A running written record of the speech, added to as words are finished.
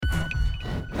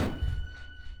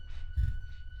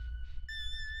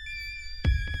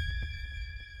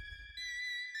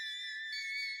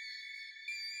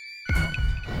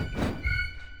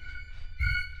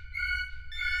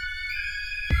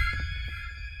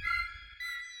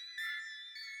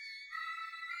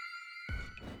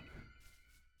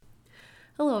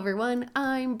Hello, everyone.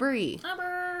 I'm Bri. Hi,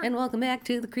 Ber. And welcome back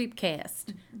to the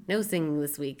Creepcast. No singing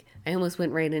this week. I almost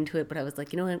went right into it, but I was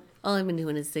like, you know what? All I've been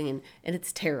doing is singing, and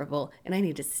it's terrible, and I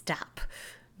need to stop.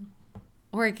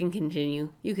 Or I can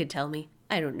continue. You could tell me.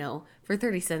 I don't know. For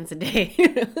 30 cents a day.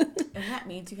 And that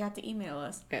means you have to email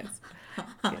us. Yes.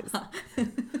 Yes.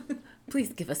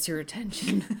 Please give us your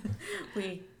attention.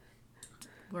 We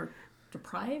were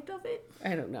deprived of it?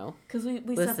 I don't know. Because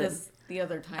we said this the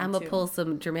other time, I'm going to pull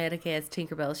some dramatic-ass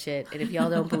Tinkerbell shit, and if y'all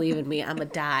don't believe in me, I'm going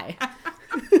to die.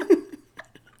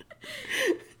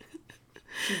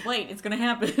 She's white. It's going to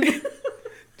happen.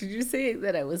 Did you say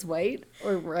that I was white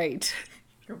or right?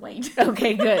 You're white.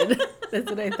 Okay, good. That's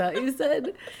what I thought you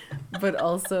said. But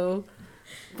also,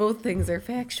 both things are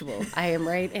factual. I am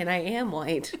right and I am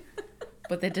white.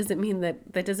 But that doesn't mean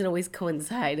that doesn't always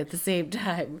coincide at the same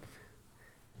time.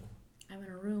 I'm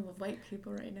in a room of white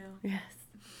people right now. Yes.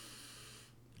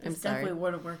 I'm This sorry. definitely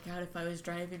wouldn't work out if I was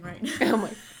driving right now. Oh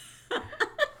my.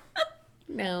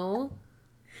 No.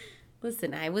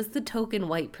 Listen, I was the token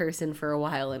white person for a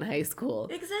while in high school.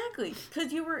 Exactly.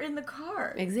 Because you were in the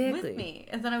car Exactly. with me.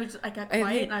 And then I got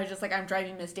quiet and I was just like, I'm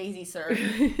driving Miss Daisy, sir.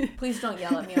 Please don't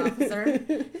yell at me, officer.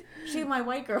 She's my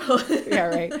white girl. Yeah,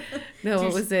 right. No,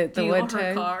 what was it? The one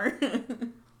time. Car?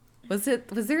 Was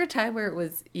there a time where it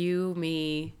was you,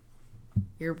 me,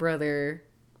 your brother,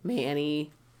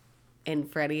 Manny,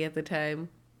 and Freddie at the time?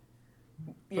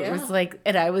 Yeah. It was like,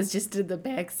 and I was just in the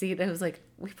back seat. I was like,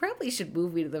 we probably should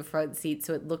move me to the front seat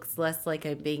so it looks less like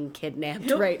I'm being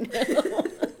kidnapped right now.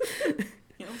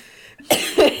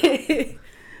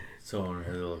 Someone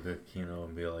had to look at Kino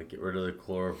and be like, get rid of the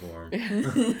chloroform.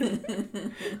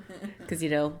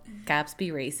 Because, cops be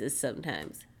racist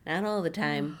sometimes. Not all the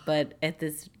time, but at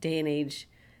this day and age,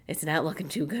 it's not looking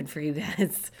too good for you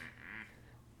guys.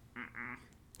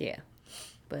 Yeah.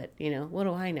 But, what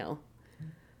do I know?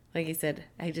 Like I said,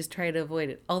 I just try to avoid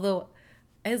it. Although,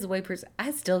 as a white person,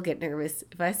 I still get nervous.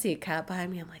 If I see a cop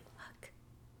behind me, I'm like, look,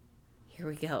 here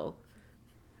we go.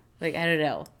 Like, I don't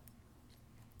know.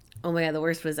 Oh my God, the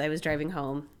worst was I was driving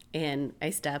home, and I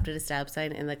stopped at a stop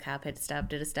sign, and the cop had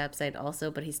stopped at a stop sign also,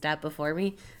 but he stopped before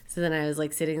me. So then I was,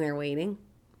 like, sitting there waiting.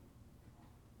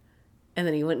 And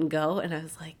then he wouldn't go, and I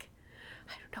was like,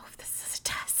 I don't know if this is a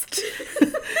test.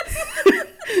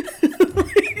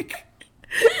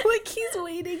 Like he's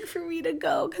waiting for me to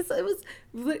go because it was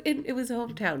a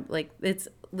hometown. Like, it's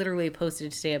literally a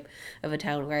postage stamp of a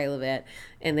town where I live at,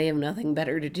 and they have nothing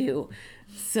better to do.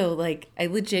 So, like, I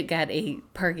legit got a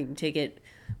parking ticket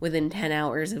within 10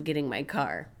 hours of getting my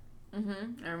car.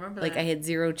 Mm-hmm. I remember that. Like, I had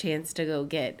zero chance to go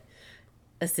get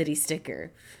a city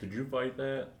sticker. Did you fight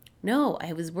that? No,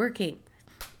 I was working.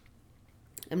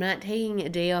 I'm not taking a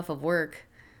day off of work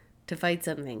to fight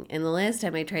something. And the last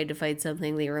time I tried to fight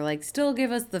something, they were like, still give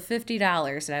us the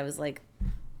 $50. And I was like,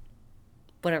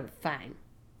 whatever, fine.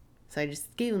 So I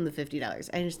just gave them the $50.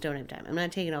 I just don't have time. I'm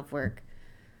not taking off work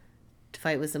to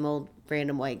fight with some old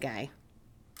random white guy.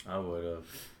 I would have.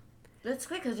 That's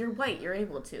good because you're white. You're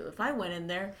able to. If I went in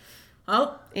there,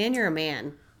 And you're a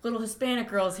man. little Hispanic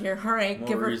girl's here. All right, More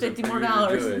give her reason $50 for more you to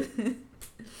dollars. do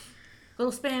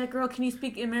Little Hispanic girl, can you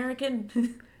speak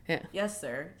American? Yeah. Yes,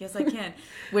 sir. Yes, I can.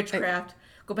 Witchcraft.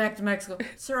 Go back to Mexico.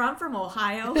 Sir, I'm from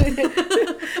Ohio.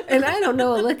 And I don't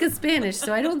know a lick of Spanish,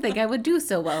 so I don't think I would do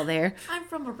so well there. I'm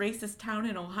from a racist town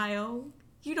in Ohio.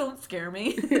 You don't scare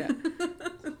me. Yeah.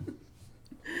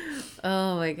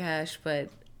 Oh my gosh,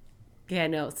 but yeah,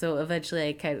 no. So eventually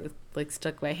I kind of like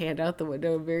stuck my hand out the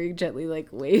window and very gently like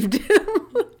waved him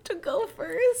to go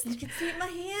first. You can see it in my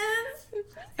hands.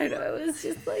 I know, I was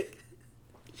just like,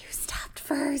 you stopped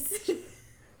first.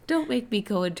 Don't make me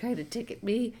go and try to ticket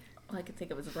me. All I could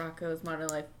think of was Rocco's Modern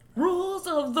Life. Rules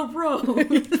of the road.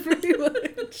 Pretty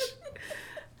much.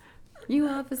 You,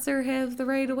 officer, have the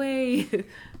right of way.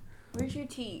 Where's your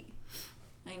tea?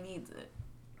 I needs it.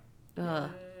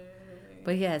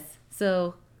 But yes,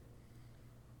 so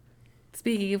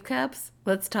speaking of cops,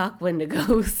 let's talk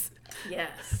Wendigos.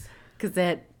 Yes. Because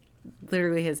that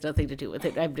literally has nothing to do with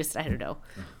it. I don't know.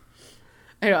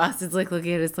 I know Austin's like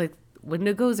looking at us like,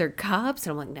 Wendigos are cops?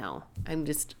 And I'm like, no. I'm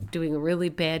just doing a really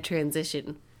bad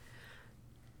transition.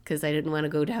 Because I didn't want to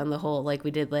go down the hole like we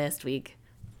did last week.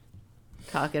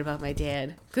 Talking about my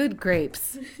dad. Good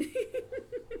grapes.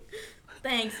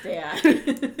 Thanks,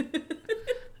 Dad.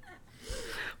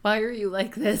 Why are you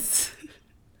like this?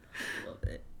 Love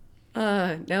it.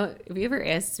 Now, if you ever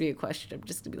asks me a question, I'm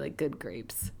just going to be like, good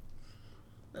grapes.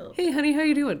 Oh. Hey, honey, how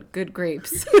you doing? Good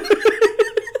grapes.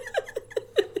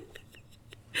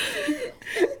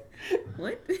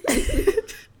 What?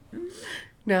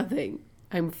 Nothing.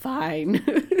 I'm fine.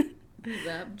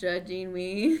 Stop judging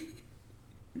me.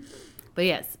 But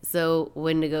yes, so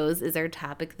Wendigos is our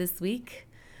topic this week.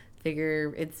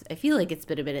 I feel like it's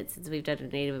been a minute since we've done a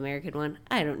Native American one.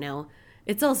 I don't know.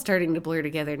 It's all starting to blur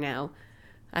together now.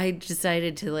 I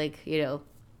decided to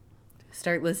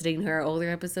start listening to our older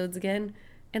episodes again.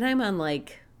 And I'm on I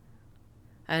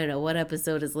don't know, what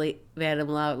episode is late Madame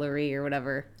Lalaurie or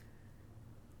whatever.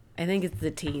 I think it's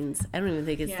the teens. I don't even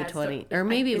think it's the 20s. Or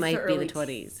maybe it might be the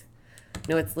 20s.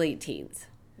 No, it's late teens.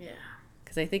 Yeah.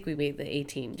 Because I think we made the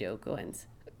 18 joke once.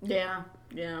 Yeah.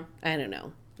 I don't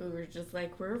know. We were just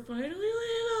like, we're finally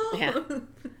little. Yeah.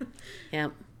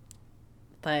 Yep.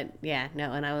 But, yeah,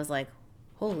 no, and I was like,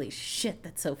 holy shit,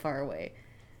 that's so far away.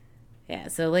 Yeah,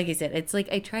 so like I said, it's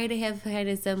I try to have kind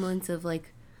of semblance of we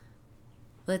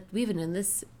haven't done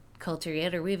this culture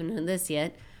yet, or we haven't done this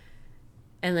yet.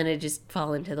 And then I just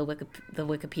fall into the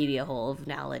Wikipedia hole of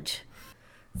knowledge.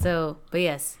 So, but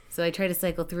yes, so I try to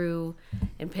cycle through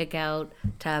and pick out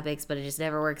topics, but it just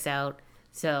never works out.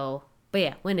 So, but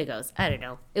yeah, Wendigos. I don't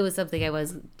know. It was something I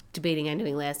was debating on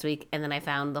doing last week, and then I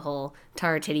found the whole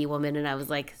tar titty woman, and I was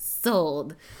like,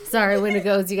 sold. Sorry,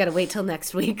 Wendigos, you gotta wait till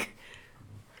next week.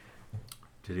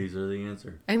 Titties are the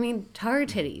answer. I mean, tar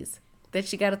titties that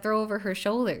she gotta throw over her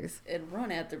shoulders. And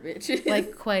run at the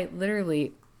bitches. Quite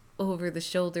literally over the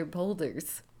shoulder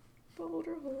boulders.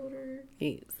 Boulder holder.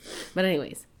 Yes. But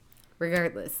anyways,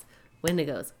 regardless,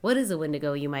 Wendigos. What is a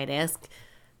Wendigo, you might ask?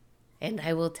 And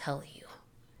I will tell you.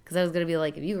 Because I was going to be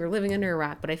like, if you were living under a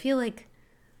rock, but I feel like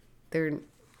they're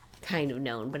kind of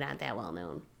known, but not that well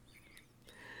known.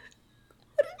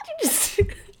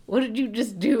 What did you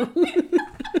just do? A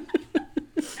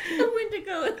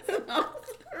Wendigo is an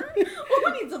officer. Oh,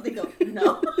 I need something else.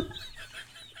 No.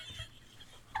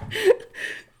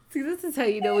 See, this is how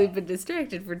you know we've been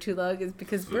distracted for too long, is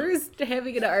because Ber's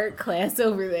having an art class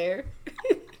over there.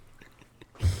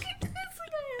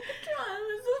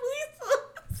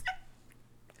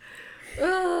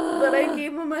 But I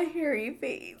gave him a hairy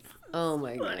face. Oh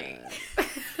my god.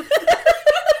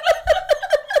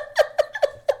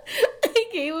 I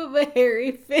gave him a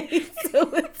hairy face, so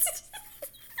it's...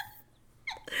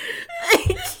 I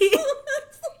can't...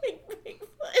 It's like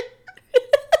Bigfoot.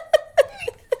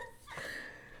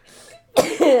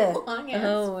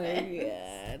 Oh my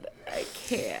god. I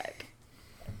can't.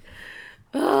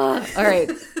 All right.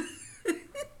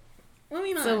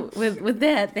 Moving on. So with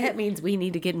that means we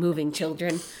need to get moving,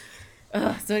 children.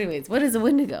 So anyways, what is a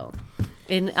Wendigo?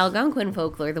 In Algonquin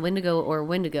folklore, the Wendigo or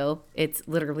Wendigo, it's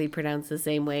literally pronounced the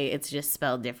same way. It's just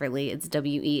spelled differently. It's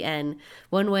W-E-N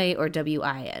one way or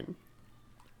W-I-N.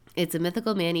 It's a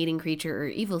mythical man-eating creature or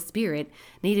evil spirit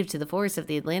native to the forests of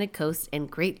the Atlantic coast and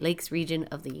Great Lakes region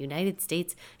of the United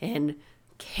States and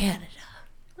Canada.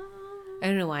 I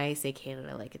don't know why I say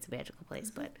Canada like it's a magical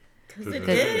place, but Because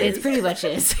it's pretty much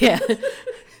is. Yeah.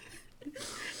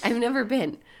 I've never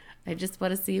been. I just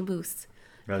want to see a moose.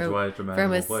 That's why it's a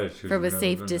magical place. From a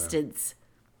safe distance.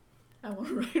 I want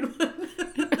to ride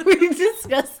one. We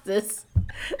discussed this.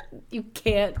 You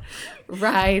can't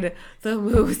ride the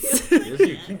moose. Yes,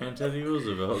 you can. Teddy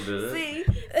Roosevelt did it.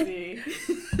 See?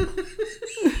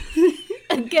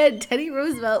 Again, Teddy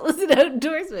Roosevelt was an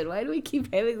outdoorsman. Why do we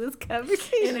keep having this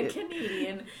conversation? In a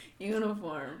Canadian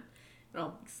uniform. It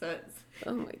all makes sense.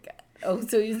 Oh my god. Oh,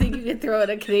 so you think you can throw in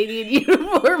a Canadian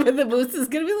uniform and the moose is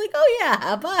going to be like, oh yeah,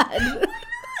 hop on.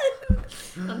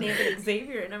 I'll name it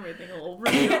Xavier and everything. I'll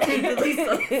run it into the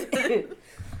sunset.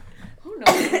 Oh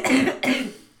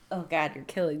no. Oh god, you're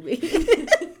killing me.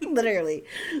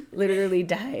 Literally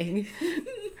dying.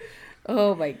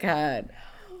 Oh my god.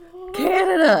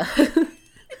 Canada.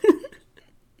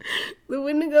 The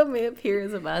Wendigo may appear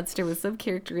as a monster with some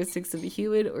characteristics of a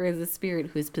human or as a spirit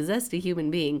who has possessed a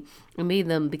human being and made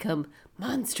them become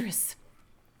monstrous.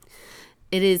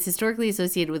 It is historically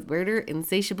associated with murder,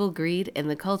 insatiable greed, and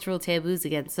the cultural taboos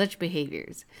against such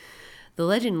behaviors. The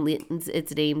legend lends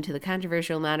its name to the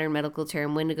controversial modern medical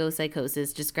term Wendigo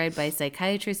psychosis, described by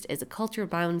psychiatrists as a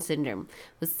culture-bound syndrome,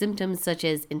 with symptoms such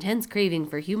as intense craving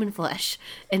for human flesh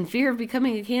and fear of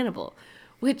becoming a cannibal.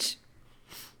 Which,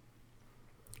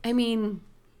 I mean,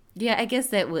 yeah, I guess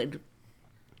that would...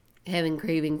 Having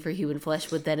craving for human flesh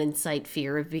would then incite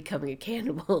fear of becoming a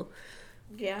cannibal.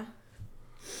 Yeah.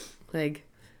 Like,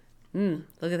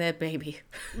 look at that baby.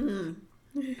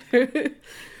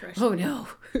 Fresh Oh no.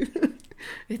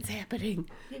 It's happening.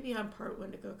 Maybe I'm part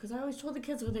Wendigo, because I always told the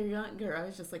kids when they were younger, I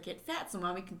was just like, get fat so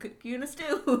mommy can cook you in a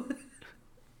stew.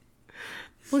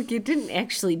 Well, you didn't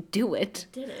actually do it.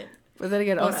 Did it. But then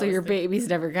again, What I also was your thinking. babies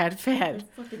never got fat.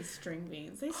 They're fucking string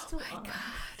beans. They still are.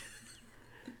 God.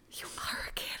 You are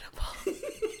a cannibal.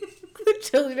 The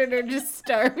children are just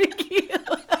starving you.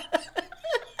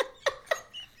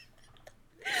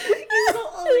 You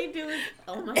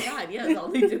That's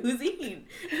all they do is eat.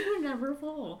 And we're never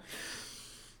full.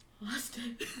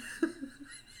 Austin.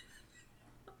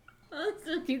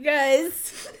 Austin. You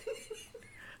guys.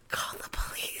 Call the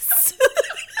police.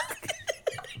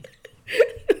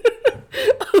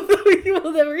 Although you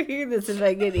will never hear this if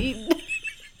I get eaten.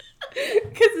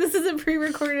 Because this is a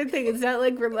pre-recorded thing. It's not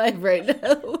like we're live right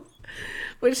now.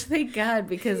 Which, thank God,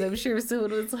 because I'm sure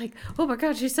someone was like, oh my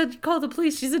God, she said call the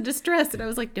police. She's in distress. And I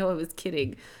was like, no, I was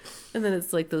kidding. And then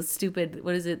it's like those stupid,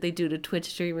 what is it they do to Twitch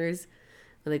streamers?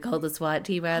 When they call the SWAT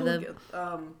team on them.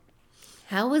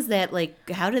 How was that, like,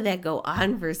 how did that go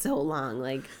on for so long?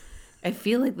 Like, I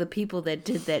feel like the people that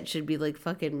did that should be, like,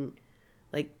 fucking,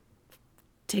 like,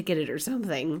 ticketed or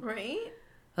something. Right?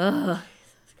 Ugh.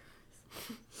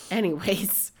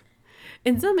 Anyways,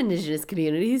 in some indigenous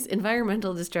communities,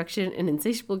 environmental destruction and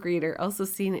insatiable greed are also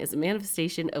seen as a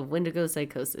manifestation of Wendigo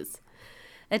psychosis.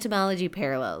 Etymology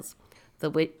parallels.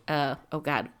 Wait,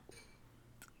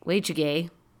 you gay?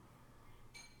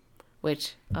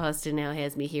 Which Austin now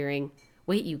has me hearing,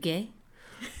 wait, you gay?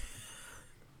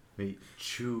 Wait,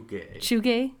 chew gay. Chew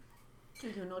gay? Do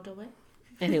you know the way?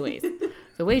 Anyways,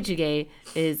 the Wendigo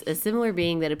is a similar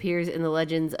being that appears in the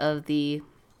legends of the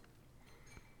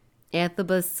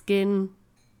Athabaskan.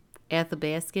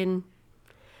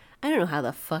 I don't know how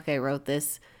the fuck I wrote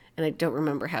this, and I don't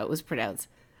remember how it was pronounced.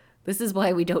 This is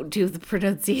why we don't do the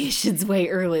pronunciations way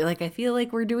early. Like, I feel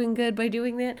like we're doing good by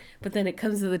doing that, but then it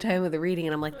comes to the time of the reading,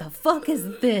 and I'm like, the fuck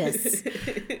is this?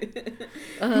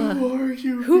 Who are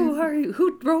you? Who are you?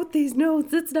 Who wrote these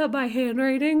notes? It's not my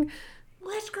handwriting.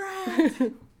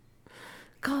 Witchcraft!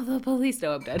 Call the police.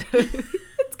 No, I'm dead.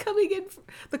 It's coming in.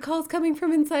 The call's coming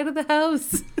from inside of the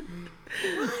house.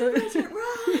 Run, Bridget,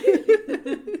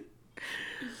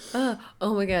 run!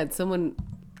 Oh my God. Someone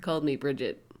called me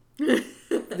Bridget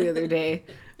the other day.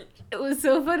 It was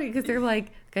so funny because they're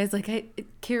like, guys, like,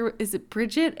 is it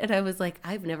Bridget? And I was like,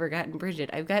 I've never gotten Bridget.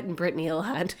 I've gotten Brittany a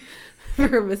lot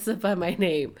for a mess up on my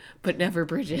name, but never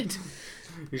Bridget.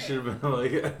 You should have been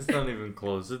like, it's not even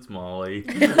close. It's Molly.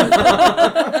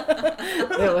 That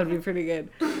would be pretty good.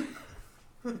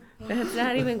 That's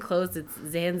not even close. It's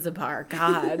Zanzibar.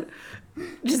 God.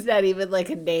 Just not even like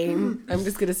a name. I'm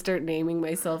just going to start naming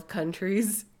myself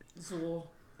countries. Zool.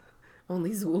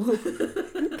 Only Zool.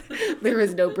 There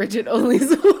is no Bridget, only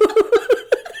Zool.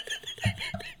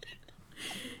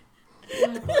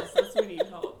 God bless us, we need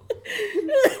help.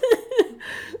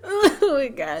 Oh my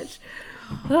gosh.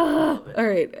 All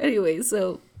right. Anyway,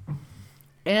 so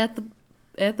at the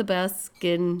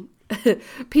Baskin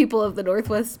people of the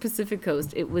Northwest Pacific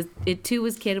Coast, it too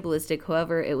was cannibalistic.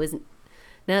 However, it was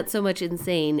not so much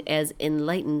insane as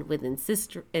enlightened with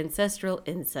ancestral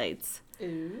insights.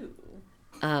 Ooh.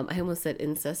 I almost said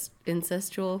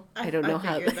incestual. I don't know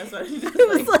how. That's what it I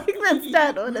was like, that's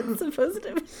not what it's supposed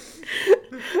to be. I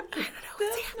don't know.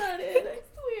 That's not it, I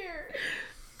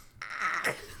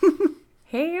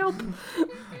swear. Help.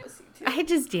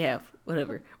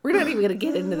 Whatever. We're not even going to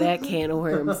get into that can of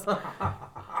worms.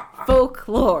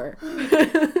 Folklore.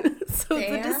 So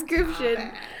the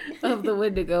description of the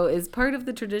Wendigo is part of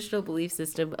the traditional belief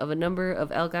system of a number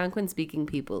of Algonquin-speaking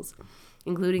peoples,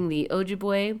 including the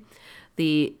Ojibwe,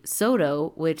 the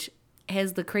Soto, which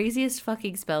has the craziest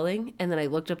fucking spelling, and then I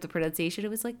looked up the pronunciation, it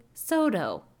was like,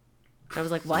 Soto. I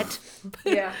was like, what?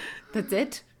 Yeah. That's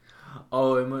it?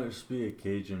 Oh, it must be a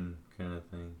Cajun kind of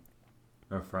thing.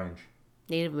 Or French.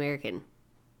 Native American.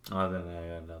 Oh, then I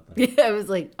got nothing. Yeah, I was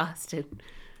like, Austin.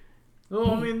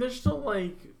 Well, I mean, there's still,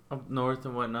 like, up north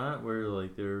and whatnot, where,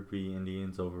 like, there would be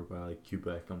Indians over by, like,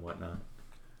 Quebec and whatnot.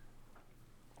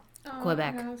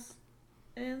 Quebec. House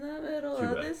in the middle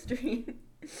Quebec. of the street.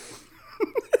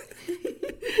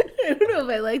 I don't know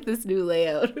if I like this new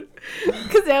layout.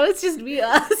 Because now it's just me,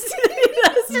 Austin.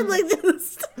 Austin like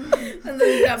this. And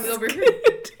then you got me over here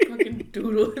fucking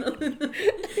doodling.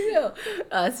 I know.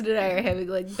 Austin and I are having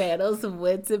like battles of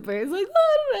wits and birds like,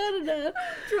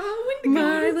 Drawing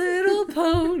My Little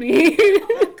Pony.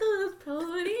 Uncle's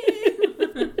pony.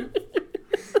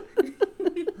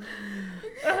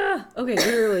 Okay,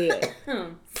 literally.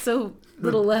 So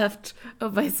little left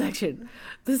of my section.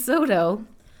 The Soto,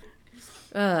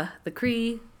 the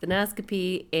Cree, the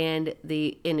Naskapi, and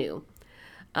the Innu.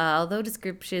 Although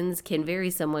descriptions can vary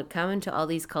somewhat, common to all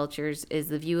these cultures is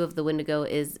the view of the Wendigo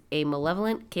as a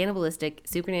malevolent, cannibalistic,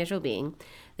 supernatural being.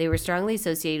 They were strongly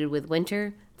associated with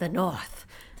winter, the North,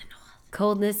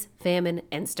 coldness, famine,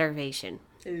 and starvation.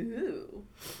 Ooh.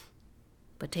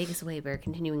 But take us away, Bear,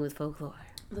 continuing with folklore.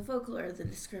 The folklore, the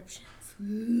descriptions.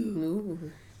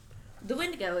 Ooh. The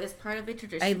Wendigo is part of a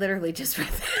tradition. I literally just read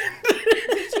that.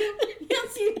 Did you?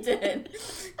 Yes, you did.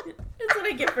 That's what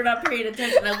I get for not paying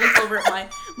attention. I look over at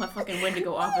My fucking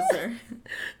Wendigo officer.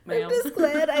 I'm just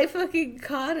glad I fucking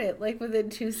caught it, like,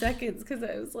 within 2 seconds, because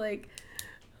I was like,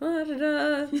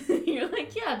 da-da-da. You're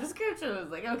like, yeah, description. I was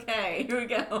like, okay, here we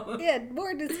go. Yeah,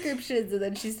 more descriptions, and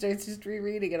then she starts just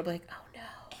rereading it. I'm like, oh no.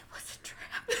 It was a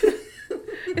trap.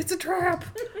 It's a trap.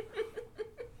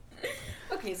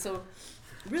 Okay, so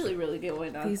really, really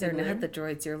going on. These are not the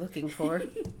droids you're looking for.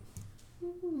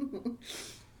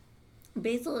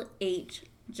 Basil H.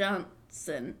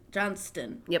 Johnston.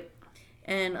 Yep.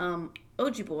 And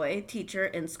Ojibwe, teacher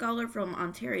and scholar from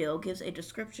Ontario, gives a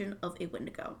description of a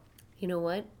Wendigo. You know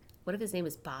what? What if his name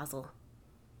is Basil?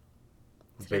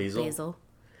 Basil? Basil.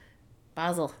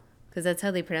 Basil. Because that's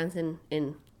how they pronounce it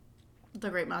in... The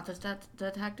Great Mouse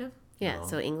Detective? Yeah, No.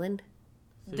 so England.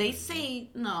 They say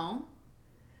no.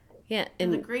 Yeah,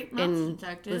 The Great Mouse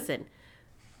Detective. Listen,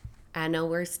 I know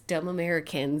we're dumb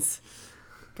Americans,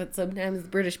 but sometimes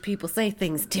British people say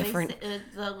things different. The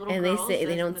little And girl they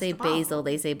says don't say Mr. Basil. basil,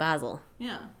 they say Basil.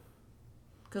 Yeah.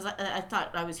 Because I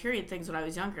thought I was hearing things when I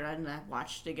was younger, and I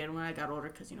watched it again when I got older,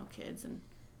 because, kids, and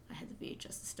I had the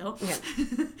VHS still. Yeah.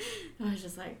 And I was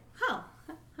just like, oh,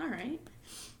 all right.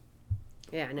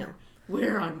 Yeah, I know.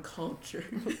 We're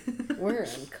uncultured. We're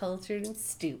uncultured and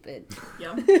stupid.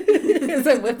 Yep. Because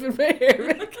I'm whipping my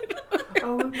hair back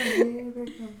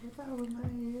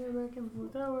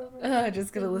I'm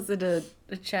just going to listen to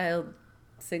a child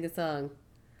sing a song.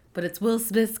 But it's Will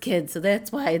Smith's kid, so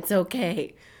that's why it's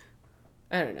okay.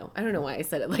 I don't know. I don't know why I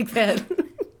said it like that.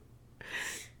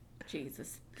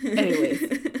 Jesus.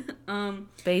 Anyways.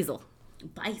 Basil.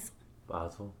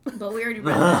 Basil. But we already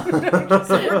read that.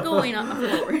 So we're going on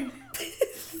forward.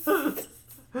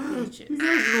 You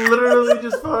guys literally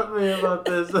just fought me about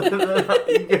this.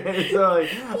 You guys are like,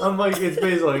 I'm like, it's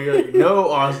Basil. You're like, no,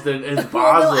 Austin, it's Basil.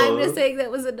 Well, no, I'm just saying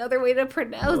that was another way to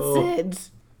pronounce it.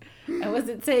 I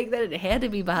wasn't saying that it had to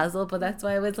be Basil, but that's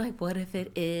why I was like, what if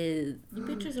it is? You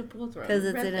bitches are both wrong. Because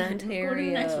it's in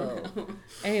Ontario.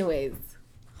 Anyways.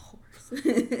 Horse.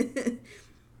 The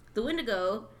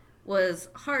Wendigo was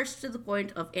harsh to the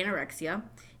point of anorexia.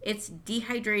 Its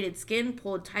dehydrated skin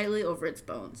pulled tightly over its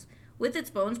bones, with its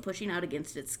bones pushing out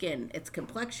against its skin, its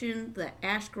complexion the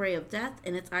ash gray of death,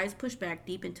 and its eyes pushed back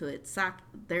deep into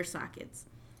their sockets.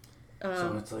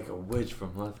 So it's like a witch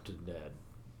from Left 4 Dead.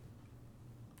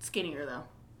 Skinnier, though.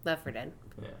 Left 4 Dead.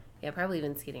 Yeah. Yeah, probably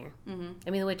even skinnier. Mm-hmm. I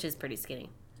mean, the witch is pretty skinny.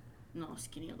 No,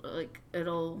 skinny. Like,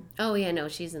 it'll... Oh, yeah, no,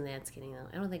 she's in that skinny, though.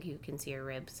 I don't think you can see her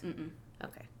ribs. Mm-mm.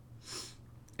 Okay.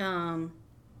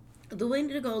 The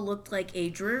Wendigo looked like a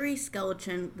dreary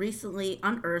skeleton recently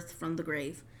unearthed from the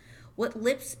grave. What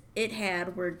lips it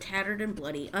had were tattered and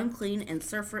bloody, unclean, and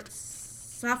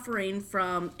suffering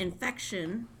from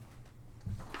infection.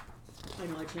 I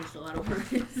know I changed a lot of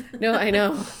words. No, I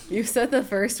know. You said the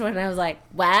first one, and I was like,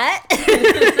 what?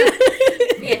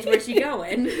 Bitch, where's she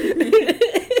going?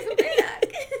 Come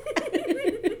back.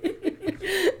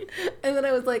 And then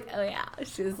I was like, oh, yeah.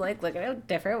 She was like, looking at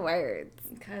different words.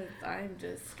 Because I'm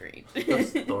just strange.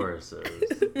 That's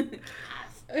Thoruses.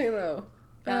 I know.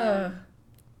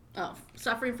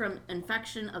 Suffering from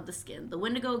infection of the skin. The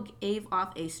Wendigo gave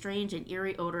off a strange and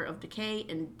eerie odor of decay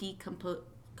and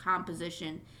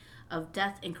decomposition, of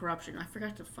death and corruption. I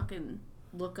forgot to fucking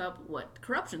look up what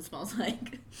corruption smells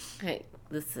like. Hey,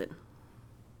 listen.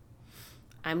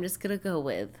 I'm just going to go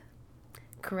with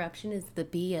corruption is the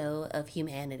BO of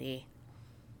humanity.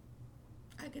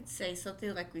 I could say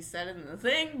something like we said in the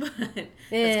thing, but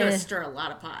it's going to stir a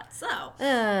lot of pots. So,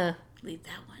 leave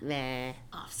that one Nah.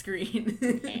 off screen.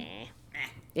 Nah.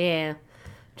 Yeah.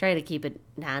 Try to keep it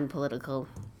non-political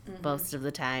most of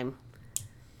the time.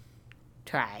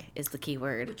 Try is the key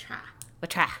word. We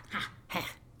try. Ha.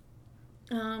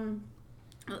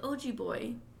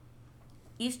 Ojibwe,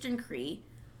 Eastern Cree,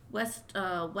 West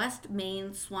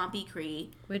Main Swampy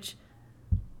Cree. Which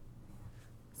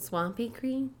Swampy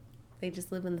Cree? They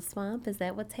just live in the swamp? Is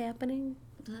that what's happening?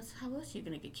 That's how else you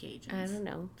gonna get Cajuns? I don't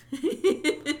know.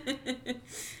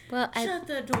 Well, Shut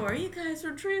the door. You guys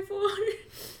are tree fort.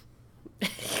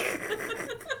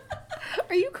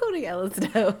 Are you quoting Alice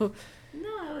now? No,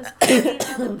 I was quoting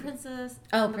the Princess.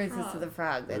 Oh, and the Princess Frog. of the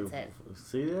Frog. That's it.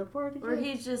 See that part again? Where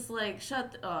he's just like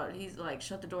shut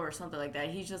the door or something like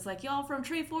that. He's just like, y'all from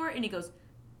Tree Fort, and he goes,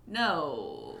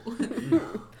 no,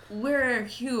 we're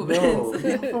humans.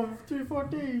 No, from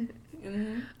 314.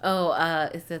 Mm-hmm. Oh,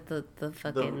 is that the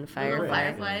fucking Little Firefly?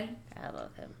 Firefly. I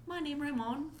love him. My name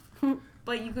Raymond,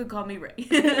 but you could call me Ray.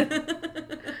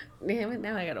 Damn it!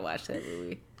 Now I gotta watch that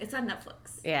movie. It's on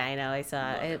Netflix. Yeah, I know. I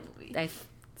saw Love it. that movie. I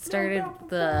started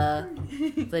the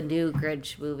new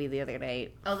Grinch movie the other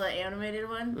night. Oh, the animated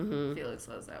one. Mhm. Felix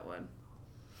loves that one.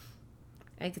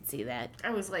 I could see that.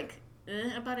 I was like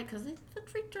about it because they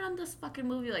freaked around this fucking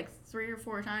movie like 3 or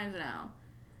 4 times now.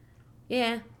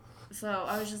 Yeah. So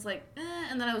I was just like,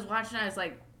 and then I was watching it, I was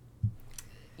like,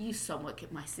 you somewhat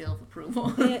get my seal of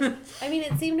approval. I mean,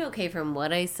 it seemed okay from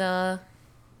what I saw,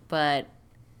 but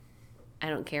I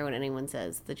don't care what anyone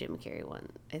says. The Jim Carrey one,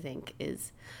 I think,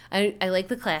 is... I like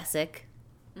the classic,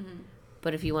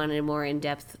 but if you wanted a more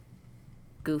in-depth,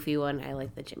 goofy one, I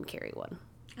like the Jim Carrey one.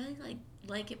 I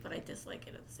like it, but I dislike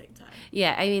it at the same time.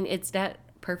 Yeah, I mean, it's not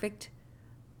perfect,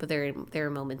 but there are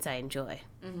moments I enjoy.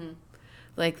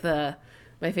 Like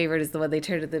my favorite is the one they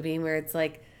turned at the beam where it's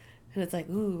like, and it's like,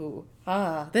 ooh,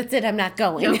 that's it, I'm not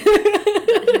going. Yep.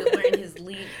 He's wearing his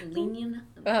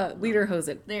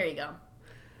Lederhosen. There you go.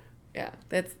 Yeah,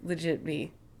 that's legit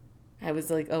me. I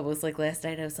was like, almost like last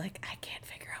night, I was like, I can't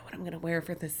figure out what I'm going to wear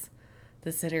for this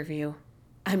interview.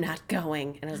 I'm not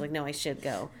going. And I was like, no, I should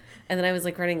go. And then I was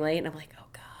like running late, and I'm like, oh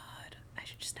God, I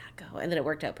should just not go. And then it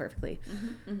worked out perfectly. I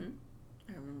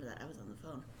remember that. I was on the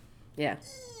phone. Yeah.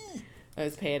 I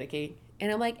was panicking.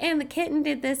 And I'm like, and the kitten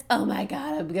did this. Oh my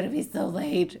God, I'm going to be so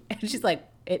late. And she's like,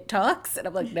 it talks? And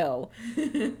I'm like, no.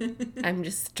 I'm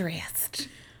just stressed.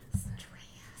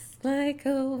 Like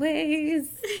always.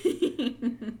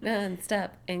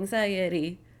 Non-stop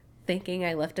anxiety. Thinking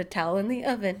I left a towel in the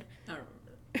oven. I remember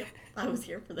that. I was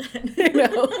here for that. I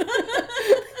know.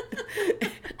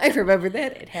 I remember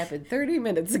that. It happened 30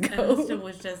 minutes ago. Austin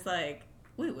was just like,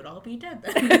 we would all be dead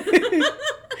then.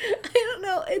 I don't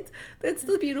know. That's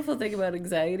the beautiful thing about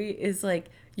anxiety is like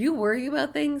you worry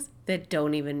about things that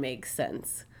don't even make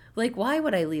sense. Like, why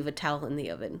would I leave a towel in the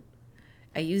oven?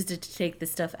 I used it to take the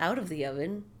stuff out of the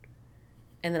oven,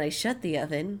 and then I shut the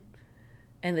oven,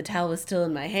 and the towel was still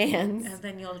in my hands. And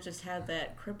then you'll just have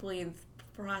that crippling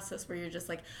process where you're just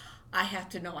like, I have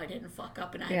to know I didn't fuck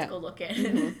up and I have to go look at it.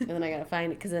 And then I gotta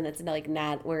find it because then it's like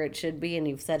not where it should be, and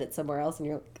you've set it somewhere else, and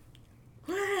you're like,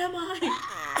 where am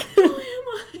I? Who am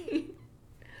I?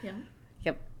 Yeah.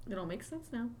 Yep. It all makes sense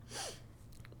now.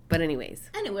 But anyways.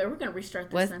 Anyway, we're going to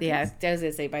restart this sentence. Yeah, I was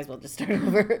going to say, might as well just start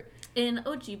over. In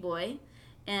Ojibwe,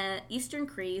 Eastern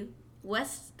Cree,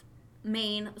 West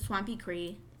Maine Swampy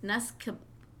Cree,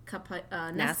 Naskapi?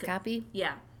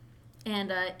 Yeah.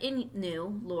 And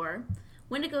Innu lore,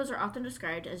 Wendigos are often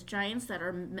described as giants that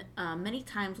are many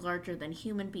times larger than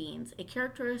human beings, a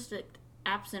characteristic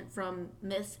absent from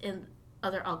myths in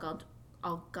other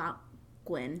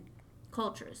Algonquin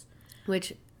cultures.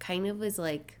 Which kind of is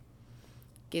like,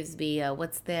 gives me,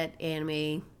 what's that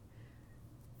anime?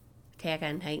 Attack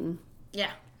on Titan?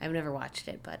 Yeah. I've never watched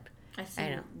it, but I've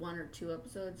seen 1 or 2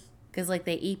 episodes. Because, like,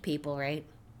 they eat people, right?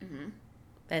 Mm-hmm.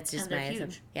 That's just and my they're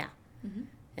huge. Yeah. Mm-hmm.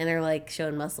 And they're, like,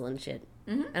 showing muscle and shit.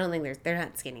 Mm-hmm. I don't think they're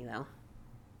not skinny, though.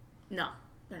 No,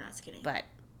 they're not skinny. But,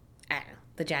 I don't know.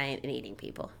 The giant and eating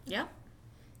people. Yep.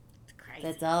 It's crazy.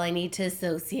 That's all I need to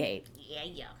associate.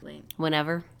 Yeah.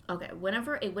 Whenever. Okay,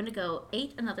 whenever a Wendigo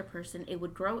ate another person, it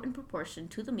would grow in proportion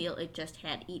to the meal it just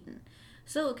had eaten,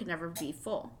 so it could never be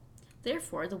full.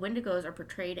 Therefore, the Wendigos are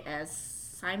portrayed as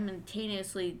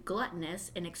simultaneously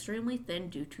gluttonous and extremely thin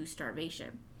due to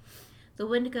starvation. The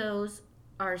Wendigos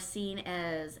are seen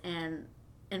as an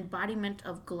embodiment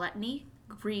of gluttony,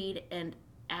 greed, and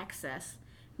excess.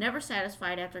 Never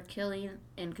satisfied after killing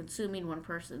and consuming one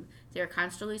person, they are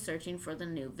constantly searching for the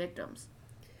new victims.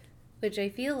 Which I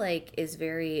feel like is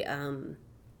very,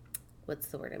 what's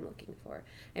the word I'm looking for?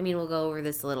 I mean, we'll go over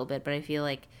this a little bit, but I feel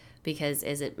like because,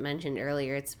 as it mentioned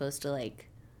earlier, it's supposed to, like,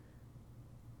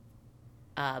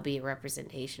 be a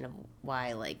representation of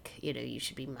why, like, you know, you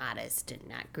should be modest and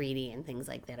not greedy and things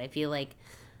like that. I feel like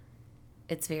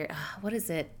it's very, what is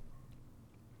it?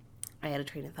 I had a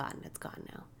train of thought and it's gone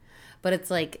now. But it's,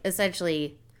 like,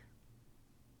 essentially,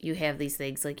 you have these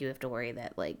things, like, you have to worry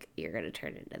that, like, you're going to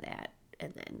turn into that.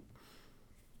 And then,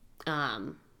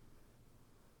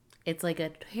 it's like a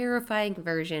terrifying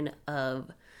version of,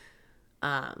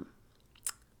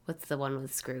 what's the one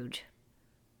with Scrooge?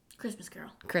 Christmas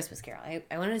Carol.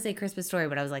 I wanted to say Christmas Story,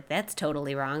 but I was like, that's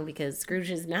totally wrong because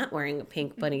Scrooge is not wearing a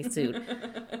pink bunny suit.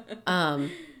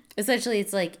 Essentially,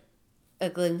 it's like a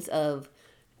glimpse of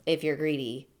if you're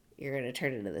greedy, you're going to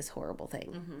turn into this horrible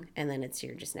thing. Mm-hmm. And then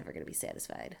you're just never going to be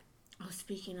satisfied. Oh,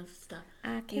 speaking of stuff.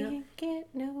 I can't get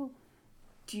no.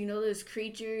 Do you know those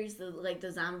creatures, like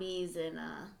the zombies in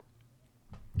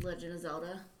Legend of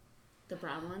Zelda? The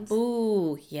brown ones?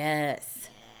 Ooh, yes. Yeah.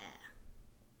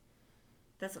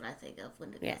 That's what I think of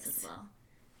Wendigos as well.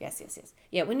 Yes.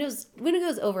 Yeah,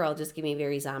 Wendigos overall just give me a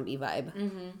very zombie vibe.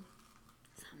 Mm-hmm.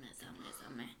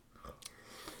 Zombie.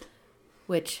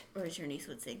 Which? Or as your niece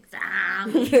would sing,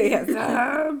 zombie. Yeah,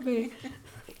 zombie.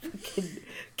 Fucking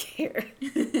care.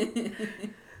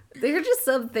 There are just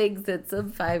some things that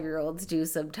some 5-year-olds do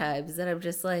sometimes that I'm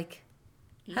just like,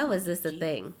 how is this a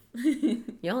thing?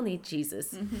 Y'all need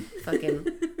Jesus. Fucking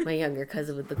my younger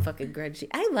cousin with the fucking grudge.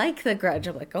 I like the grudge.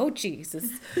 I'm like, oh,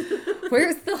 Jesus.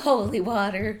 Where's the holy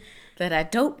water that I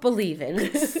don't believe in?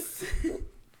 There's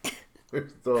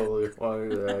the holy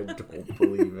water that I don't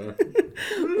believe in.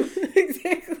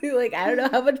 Exactly. Like, I don't know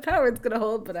how much power it's going to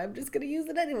hold, but I'm just going to use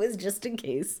it anyways, just in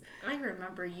case. I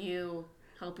remember you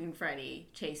helping Freddie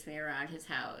chase me around his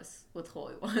house with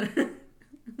holy water.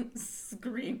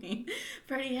 Screaming.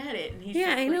 Freddie had it.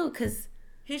 And I know, because...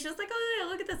 He's just like, oh, yeah,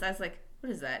 look at this. I was like,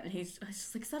 what is that? And I was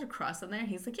just like, is that a cross on there? And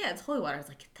he's like, yeah, it's holy water. I was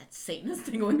like, get that Satanist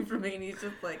thing away from me. And he's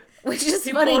just like... Which is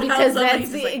funny because that's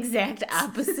the exact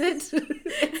opposite.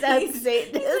 It's not Satanist. He's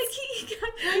like, he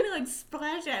got trying to like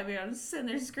splash at me. I'm sitting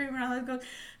there screaming around like going...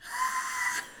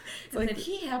 And then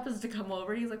he happens to come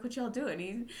over and he's like, what y'all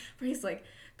doing? He's like,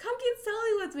 come get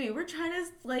Sally with me. We're trying to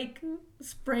like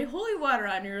spray holy water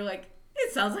on you. You're like...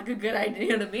 It sounds like a good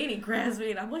idea to me. And he grabs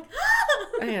me, and I'm like,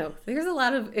 ah! I know. There's a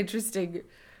lot of interesting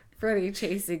Freddy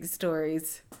chasing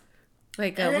stories.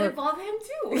 Like, and it involved him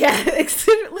too. Yeah,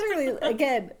 literally.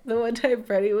 Again, the one time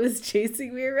Freddy was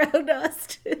chasing me around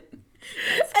Austin,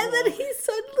 and then he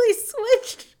suddenly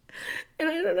switched, and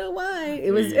I don't know why.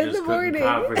 It was in the morning.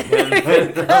 That was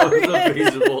a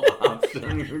feasible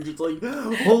option. You're just like,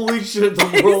 holy shit,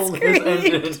 the world has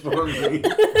ended for me.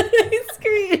 I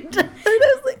screamed, and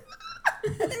I was like.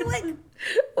 And they're like,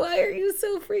 why are you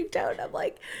so freaked out? And I'm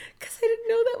like, because I didn't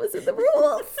know that was in the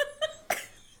rules.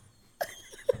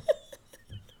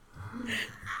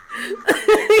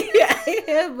 Yeah, I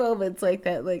have moments like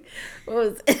that. Like, what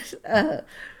was it?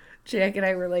 Jack and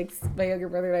I were like, my younger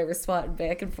brother and I were swatting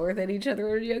back and forth at each other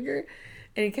when we were younger.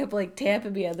 And he kept like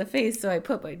tapping me on the face. So I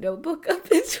put my notebook up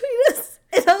between us.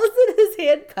 And all of a sudden his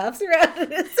hand pops around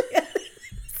in his face.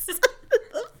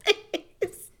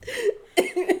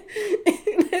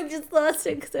 I just lost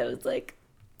it because I was like,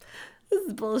 this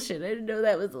is bullshit. I didn't know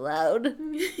that was allowed.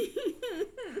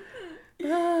 I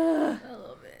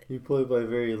love it. You play by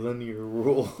very linear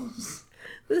rules.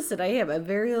 Listen, I am. I'm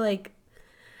very like,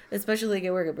 especially like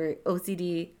at work, I'm very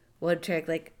OCD, one track,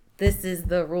 like, this is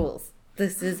the rules.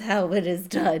 This is how it is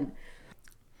done.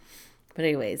 But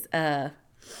anyways,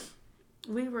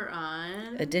 we were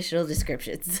on... additional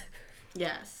descriptions.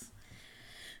 Yes.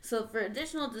 So for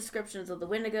additional descriptions of the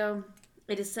Wendigo,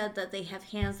 it is said that they have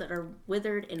hands that are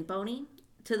withered and bony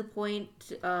to the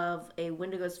point of a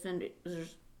Wendigo's fingers.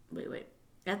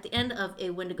 At the end of a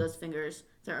Wendigo's fingers,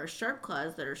 there are sharp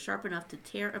claws that are sharp enough to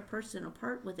tear a person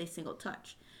apart with a single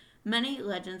touch. Many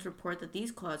legends report that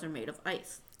these claws are made of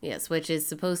ice. Yes, which is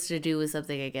supposed to do with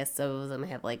something, I guess some of them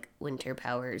have like winter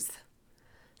powers.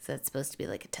 So it's supposed to be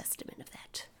like a testament of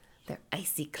that. They're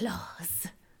icy claws.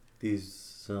 These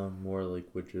sound more like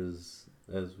witches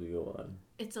as we go on.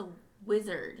 It's a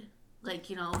wizard.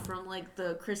 Like, you know, from like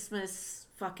the Christmas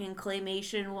fucking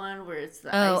claymation one where it's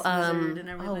the ice wizard and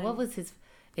everything. Oh, what was his...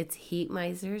 It's Heat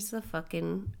Miser's the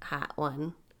fucking hot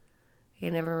one. I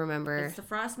can never remember. It's the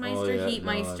Frostmeister,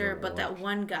 Heatmeister, but that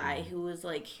one guy who was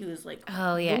like,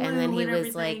 oh yeah, and then he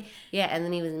was like, yeah, and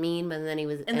then he was mean, but then he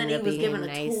was, and then he was given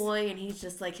a toy, and he's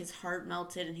just like, his heart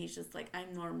melted, and he's just like,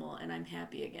 I'm normal, and I'm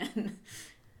happy again.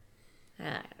 I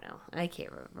don't know. I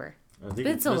can't remember. I think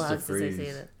it's so long since I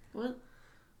say that. What?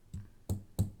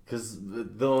 Because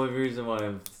the only reason why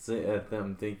I'm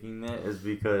thinking that is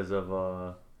because of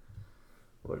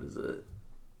what is it?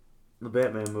 The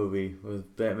Batman movie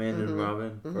with Batman and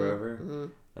Robin Forever,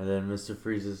 and then Mr.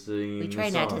 Freeze is singing. We try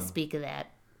not to speak of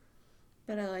that,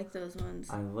 but I like those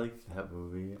ones. I like that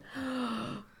movie.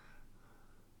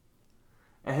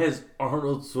 It has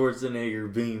Arnold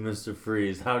Schwarzenegger being Mr.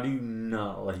 Freeze. How do you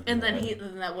not like and that? And then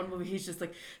in that one movie, he's just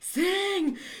like,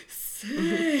 sing!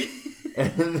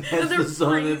 And that's the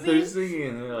song that they're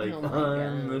singing. They're like,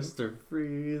 I'm Mr.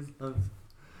 Freeze.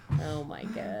 Oh my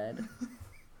god.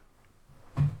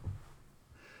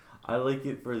 I like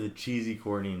it for the cheesy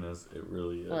corniness. It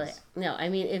really is. Well, no, I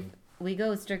mean, if we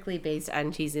go strictly based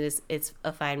on cheesiness, it's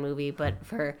a fine movie, but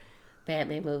for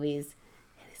Batman movies,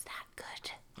 it is not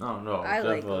good. Oh, no, I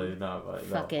definitely like not.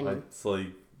 Fucking, no, it's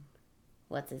like...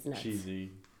 What's his nuts?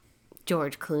 Cheesy.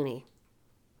 George Clooney.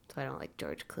 So I don't like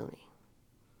George Clooney.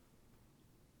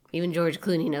 Even George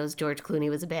Clooney knows George Clooney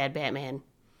was a bad Batman.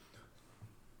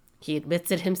 He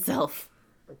admits it himself.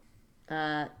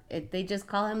 They just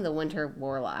call him the Winter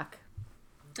Warlock.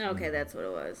 Okay, that's what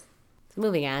it was. So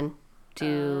moving on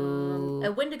to...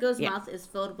 a Wendigo's mouth is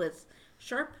filled with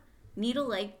sharp,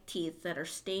 needle-like teeth that are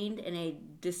stained in a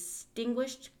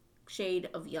distinguished shade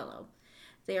of yellow.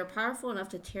 They are powerful enough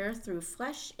to tear through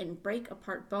flesh and break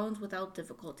apart bones without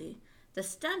difficulty. The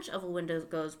stench of a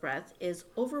Wendigo's breath is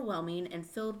overwhelming and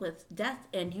filled with death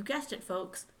and, you guessed it,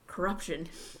 folks, corruption.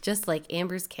 Just like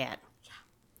Amber's cat.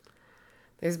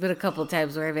 There's been a couple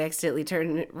times where I've accidentally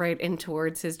turned it right in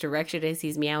towards his direction as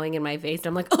he's meowing in my face.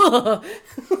 I'm like, oh!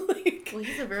 Well,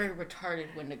 he's a very retarded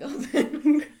Wendigo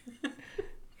then.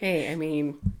 Hey, I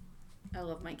mean, I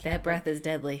love my cat. that breath is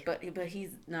deadly. But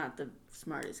he's not the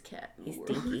smartest cat in the He's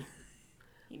world. stinky.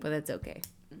 But that's okay.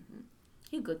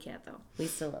 He's a good cat, though. We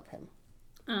still love him.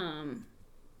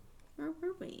 Where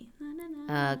were we?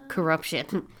 Na.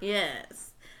 Corruption. Yes.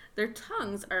 Their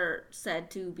tongues are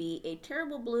said to be a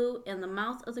terrible blue, and the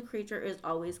mouth of the creature is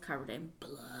always covered in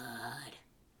blood.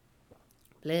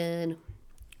 Blood.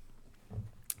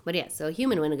 But yeah, so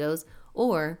human Wendigos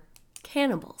or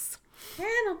cannibals.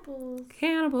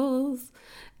 Cannibals.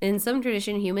 In some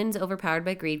tradition, humans overpowered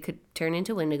by greed could turn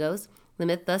into Wendigos. The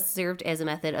myth thus served as a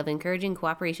method of encouraging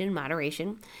cooperation and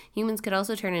moderation. Humans could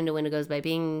also turn into Wendigos by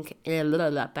being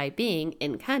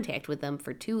in contact with them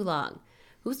for too long.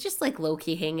 Who's just like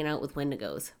low-key hanging out with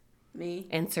Wendigos? Me.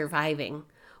 And surviving.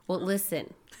 Well,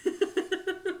 listen.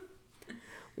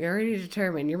 We already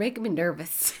determined. You're making me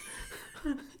nervous.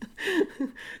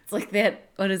 It's like that,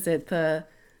 what is it? The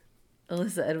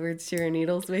Alyssa Edwards Sharon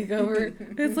Needles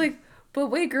makeover. It's like, but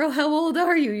wait, girl, how old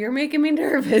are you? You're making me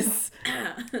nervous.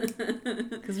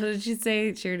 Because what did she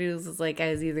say? Sharon Needles was like, I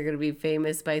was either going to be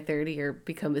famous by 30 or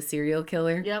become a serial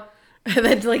killer. Yep. And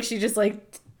then like she just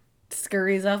like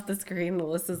scurries off the screen.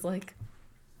 Alyssa's like,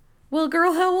 well,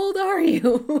 girl, how old are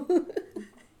you?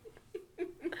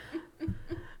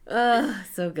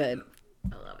 So good.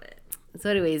 I love it. So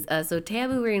anyways, so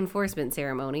taboo reinforcement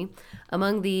ceremony.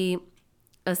 Among the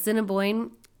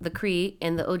Assiniboine, the Cree,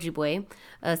 and the Ojibwe,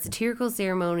 a satirical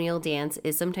ceremonial dance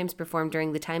is sometimes performed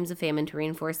during the times of famine to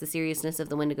reinforce the seriousness of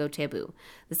the Wendigo taboo.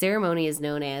 The ceremony is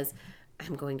known as,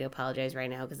 I'm going to apologize right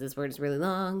now because this word is really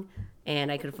long,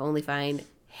 and I could only find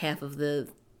half of the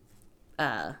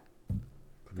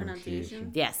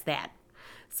Pronunciation. yes, that.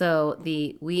 So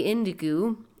the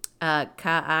Wendigo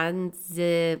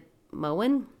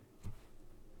Ka'anzimoan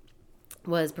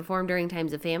was performed during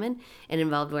times of famine and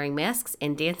involved wearing masks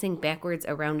and dancing backwards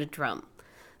around a drum.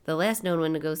 The last known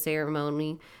Wendigo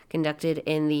ceremony conducted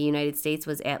in the United States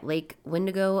was at Lake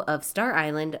Wendigo of Star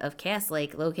Island of Cass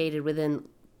Lake, located within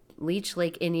Leech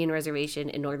Lake Indian Reservation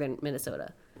in northern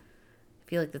Minnesota. I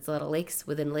feel like that's a lot of lakes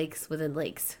within lakes within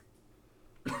lakes.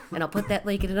 And I'll put that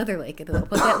lake in another lake, and then I'll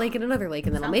put that lake in another lake,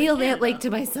 and then I'll Sounds like mail that Canada. lake to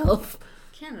myself.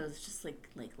 Canada's just like.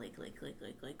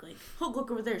 Oh,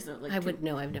 look over there. So like. I've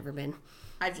never been.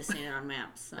 I've just seen it on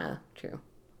maps. So. True.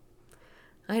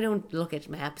 I don't look at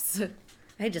maps.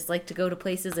 I just like to go to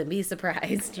places and be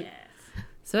surprised. Yes.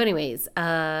 So anyways,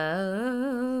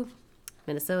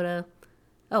 Minnesota.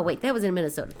 Oh, wait, that was in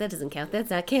Minnesota. That doesn't count. That's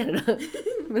not Canada.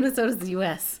 Minnesota's the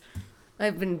U.S.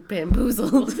 I've been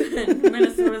bamboozled.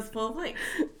 Minnesota's full of lakes.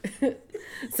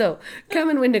 So,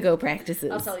 common Wendigo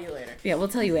practices. I'll tell you later. Yeah, we'll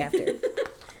tell you after.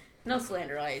 No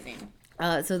slanderizing.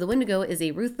 So the Wendigo is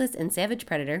a ruthless and savage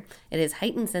predator. It has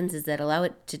heightened senses that allow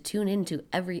it to tune into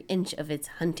every inch of its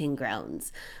hunting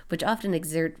grounds, which often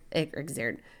extend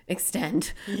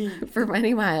for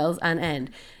many miles on end.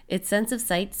 Its sense of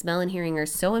sight, smell, and hearing are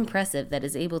so impressive that it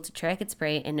is able to track its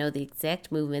prey and know the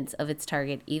exact movements of its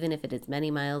target, even if it is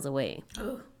many miles away.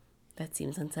 Oh. That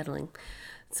seems unsettling.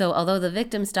 So although the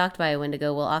victim stalked by a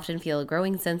Wendigo will often feel a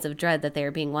growing sense of dread that they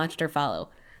are being watched or followed,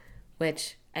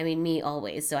 which... I mean, me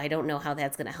always, so I don't know how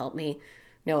that's going to help me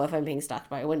know if I'm being stalked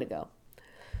by a Wendigo.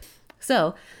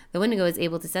 So, the Wendigo is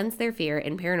able to sense their fear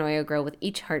and paranoia grow with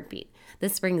each heartbeat.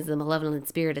 This brings the malevolent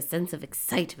spirit a sense of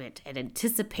excitement and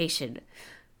anticipation.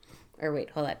 Or wait,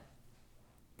 hold on.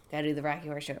 Gotta do the Rocky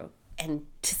Horror Show.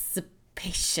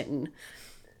 Anticipation.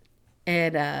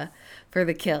 And for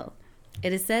the kill.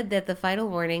 It is said that the final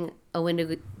warning a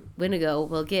Wendigo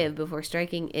will give before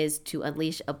striking is to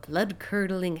unleash a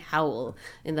blood-curdling howl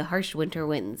in the harsh winter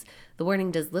winds. The warning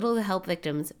does little to help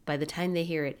victims. By the time they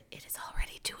hear it, it is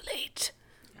already too late.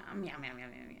 Yum, yum, yum, yum,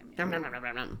 yum, yum, Nom, nom, nom,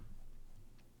 nom, nom.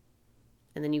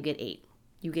 And then you get 8.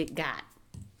 You get got.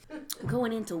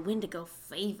 Going into Wendigo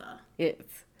fever.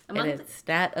 It's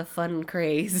not a fun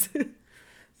craze.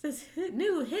 This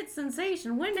new hit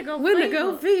sensation, Wendigo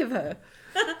Wendigo fever.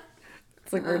 fever.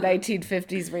 It's like we're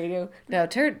 1950s radio. No,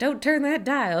 don't turn that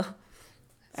dial.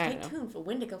 Stay tuned for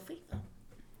Wendigo fever.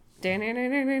 I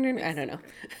don't know.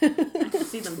 I can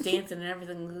see them dancing and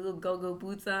everything, little go-go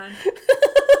boots on.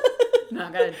 Now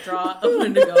I gotta draw a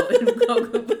Wendigo in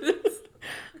go-go boots.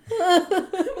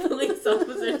 Police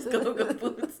officers, go-go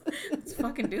boots. Let's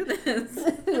fucking do this.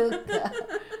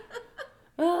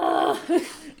 Oh,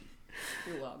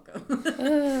 You're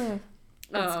welcome.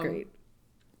 that's great.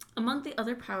 Among the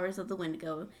other powers of the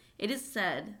Wendigo, it is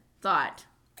thought,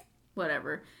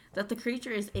 that the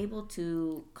creature is able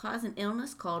to cause an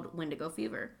illness called Wendigo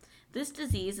fever. This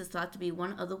disease is thought to be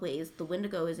one of the ways the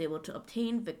Wendigo is able to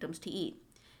obtain victims to eat.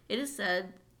 It is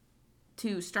said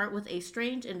to start with a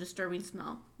strange and disturbing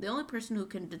smell. The only person who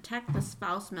can detect this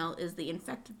foul smell is the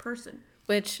infected person.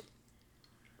 Which,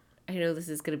 I know this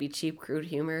is going to be cheap, crude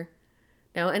humor.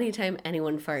 Now, anytime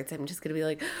anyone farts, I'm just going to be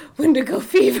like, Wendigo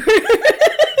fever.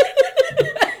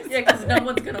 Yeah, because no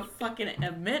one's going to fucking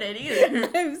admit it either.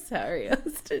 I'm sorry,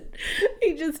 Austin.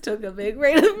 He just took a big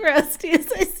rain of Rusty as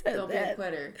I said Don't that. be a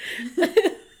quitter.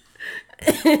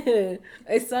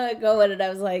 I saw it going and I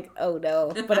was like, oh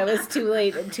no. But I was too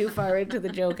late and too far into the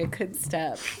joke. I couldn't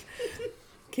stop.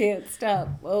 Can't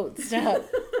stop. Won't stop.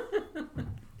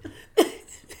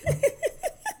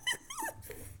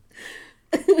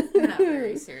 We're not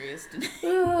very serious today.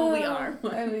 Well, we are.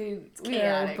 I mean, It's we are,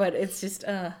 chaotic. but it's just,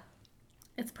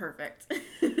 It's perfect.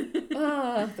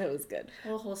 that was good.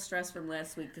 The whole stress from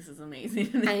last week. This is amazing.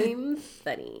 I'm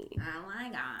funny. Oh my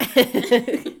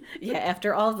god. Yeah,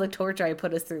 after all the torture I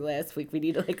put us through last week, we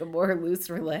need like a more loose,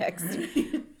 relaxed.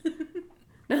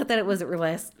 Not that it wasn't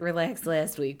relaxed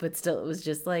last week, but still, it was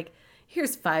just like,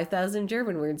 here's 5,000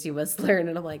 German words you must learn.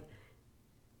 And I'm like,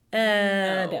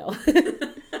 no.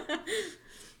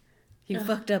 You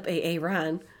fucked up, AA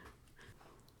Ron.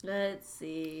 Let's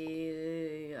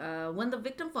see. When the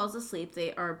victim falls asleep,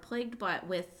 they are plagued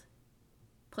with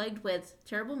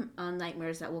terrible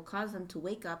nightmares that will cause them to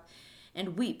wake up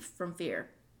and weep from fear.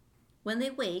 When they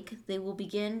wake, they will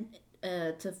begin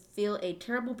to feel a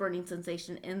terrible burning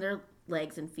sensation in their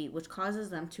legs and feet, which causes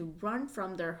them to run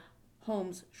from their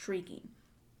homes shrieking.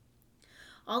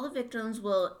 All the victims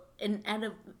will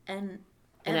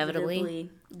inevitably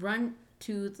run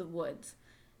to the woods,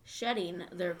 shedding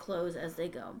their clothes as they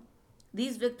go.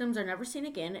 These victims are never seen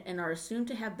again and are assumed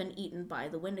to have been eaten by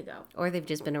the Wendigo. Or they've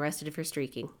just been arrested for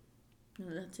streaking.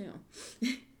 That too.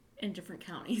 In different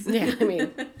counties. Yeah, I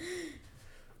mean.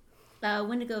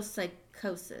 Wendigo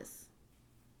psychosis.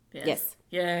 Yes.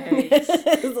 Yay.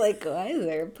 I was like, why is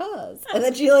there a pause? And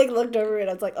then she like looked over and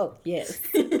I was like, oh, yes.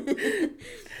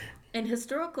 In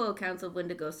historical accounts of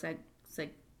Wendigo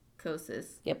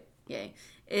psychosis. Yep. Yay.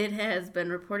 It has been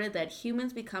reported that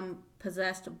humans become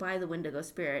possessed by the Wendigo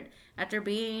spirit after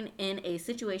being in a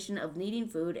situation of needing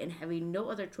food and having no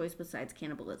other choice besides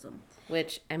cannibalism.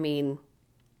 Which, I mean,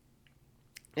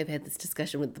 I've had this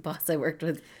discussion with the boss I worked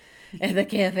with at the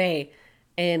cafe,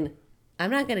 and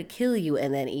I'm not going to kill you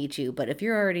and then eat you, but if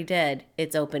you're already dead,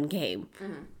 it's open game.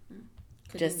 Mm-hmm.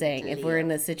 Just saying, if we're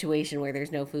in a situation where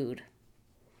there's no food.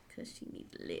 Because you need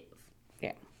to live.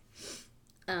 Yeah.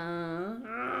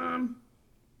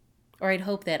 Or I'd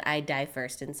hope that I die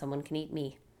first and someone can eat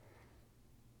me.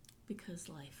 Because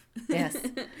life. Yes.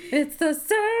 It's the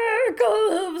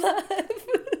circle of life.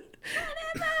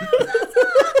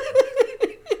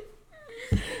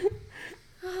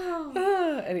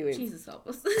 Anyway. Jesus help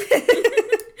us. Not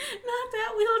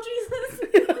that wheel, Jesus.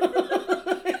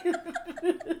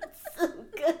 So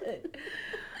good.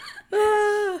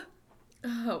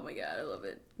 Oh my god, I love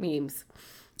it. Memes.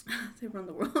 They run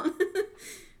the world.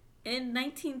 In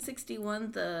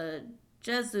 1961, the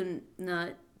Jesuit,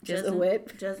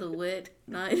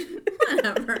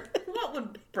 whatever. What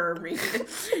would Burr read?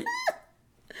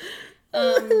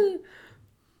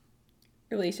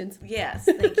 Relations. Yes,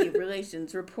 thank you.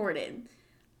 Relations reported.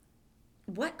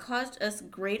 What caused us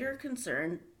greater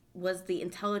concern was the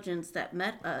intelligence that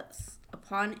met us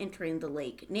upon entering the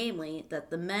lake, namely that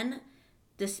the men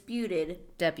deputed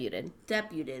That's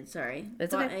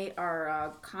by okay.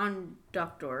 our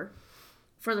conductor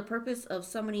for the purpose of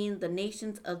summoning the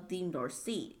nations of the North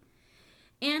Sea,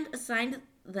 and assigned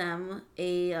them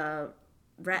a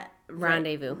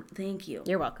Rendezvous. Thank you.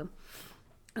 You're welcome.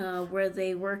 Where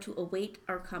they were to await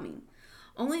our coming,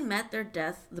 only met their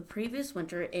death the previous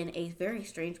winter in a very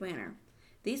strange manner.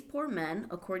 These poor men,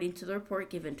 according to the report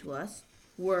given to us,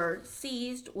 were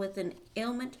seized with an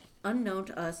ailment unknown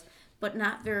to us, but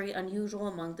not very unusual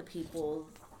among the people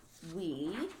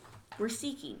we were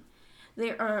seeking.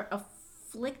 They are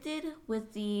afflicted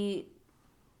with neither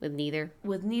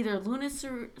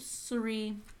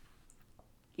lunacy,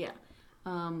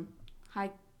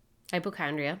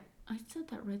 Hypochondria. I said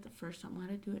that right the first time. Why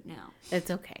did I do it now?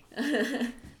 It's okay.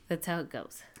 That's how it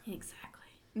goes. Exactly.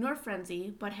 Nor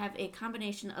frenzy, but have a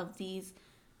combination of these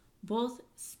both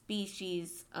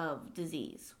species of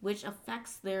disease, which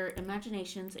affects their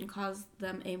imaginations and cause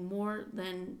them a more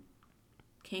than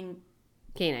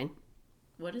Canine.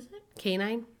 What is it?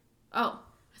 Canine? Oh,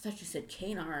 I thought you said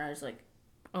canine. I was like,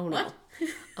 Oh no. what?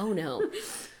 Oh no.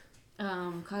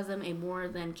 cause them a more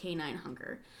than canine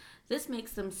hunger. This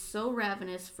makes them so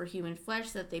ravenous for human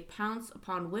flesh that they pounce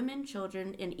upon women,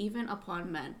 children, and even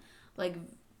upon men, like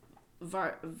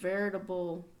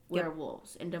veritable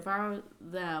werewolves, and devour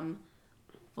them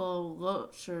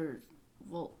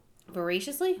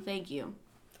voraciously? Thank you.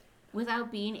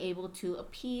 Without being able to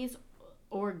appease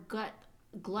or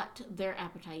glut their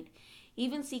appetite,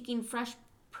 even seeking fresh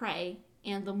prey,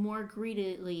 and the more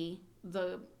greedily,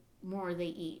 the more they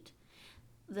eat.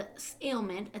 The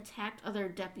ailment attacked other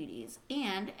deputies,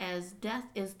 and as death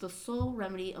is the sole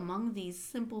remedy among these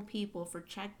simple people for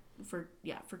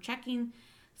checking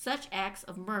such acts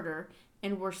of murder,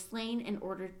 and were slain in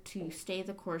order to stay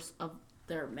the course of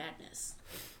their madness.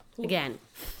 Again,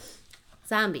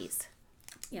 zombies.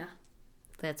 Yeah.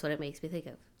 That's what it makes me think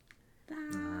of.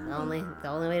 The only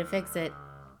way to fix it,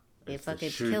 you fucking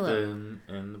shoot kill them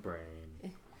in the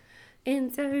brain.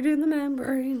 Inside in the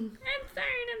membrane.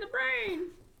 Insane in the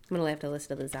brain. I'm gonna have to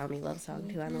listen to the zombie love song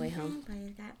too on the way home.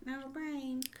 Got no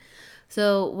brain.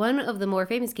 So, one of the more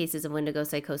famous cases of Wendigo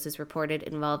psychosis reported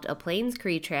involved a Plains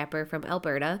Cree trapper from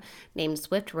Alberta named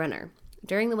Swift Runner.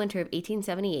 During the winter of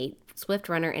 1878, Swift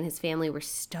Runner and his family were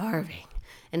starving,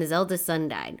 and his eldest son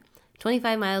died.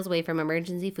 25 miles away from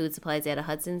emergency food supplies at a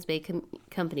Hudson's Bay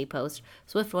company post,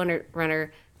 Swift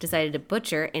Runner decided to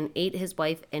butcher and ate his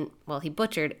wife he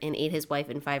butchered and ate his wife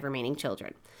and 5 remaining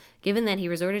children. Given that he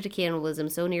resorted to cannibalism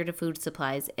so near to food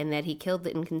supplies and that he killed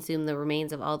and consumed the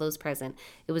remains of all those present,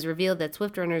 it was revealed that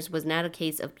Swift Runner's was not a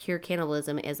case of pure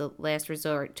cannibalism as a last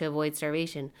resort to avoid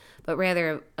starvation, but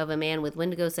rather of a man with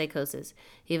Wendigo psychosis.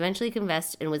 He eventually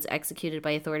confessed and was executed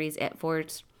by authorities at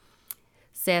Fort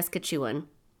Saskatchewan.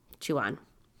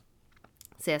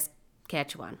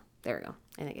 Saskatchewan. There we go.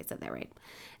 I think I said that right.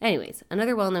 Anyways,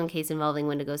 another well-known case involving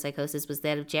Wendigo psychosis was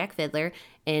that of Jack Fiddler,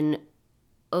 an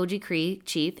Oji-Cree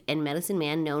chief and medicine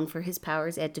man known for his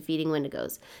powers at defeating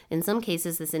Wendigos. In some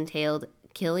cases, this entailed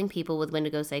killing people with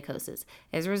Wendigo psychosis.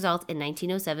 As a result, in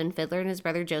 1907, Fiddler and his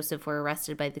brother Joseph were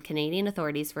arrested by the Canadian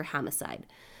authorities for homicide.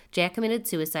 Jack committed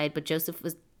suicide, but Joseph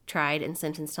was tried and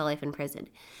sentenced to life in prison.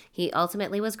 He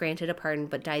ultimately was granted a pardon,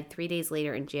 but died 3 days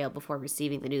later in jail before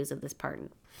receiving the news of this pardon.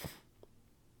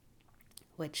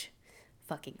 Which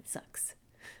fucking sucks.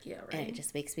 Yeah, right. And it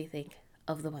just makes me think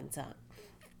of the one song.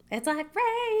 It's like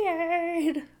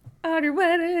rain on your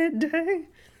wedding day.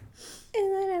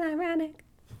 Isn't it ironic?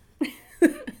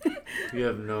 You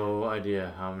have no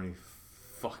idea how many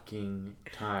fucking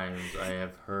times I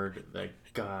have heard that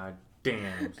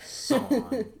goddamn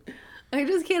song. I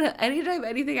just can't. Anytime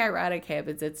anything ironic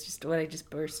happens, it's just when I just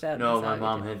burst out. No, my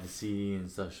mom had the CD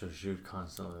and stuff, so she would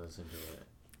constantly listen to it.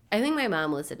 I think my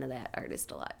mom listened to that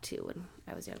artist a lot too when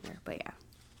I was younger, but yeah.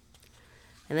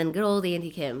 And then good old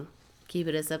Auntie Kim,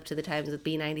 keeping us up to the times with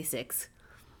B96.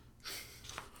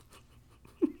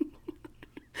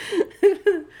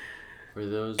 For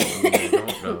those of you that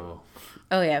don't know.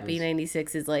 Oh yeah,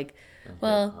 B96 is like,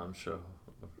 well, I'm sure.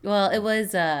 Well, it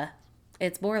was,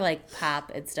 it's more like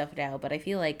pop and stuff now, but I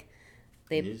feel like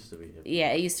It used to be hip-hop.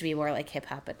 Yeah, it used to be more like hip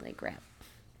hop and like rap.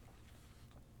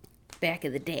 Back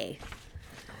in the day.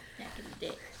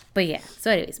 But yeah,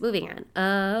 so anyways, moving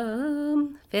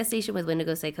on. Fascination with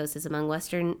Wendigo psychosis among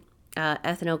Western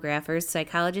ethnographers,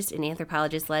 psychologists, and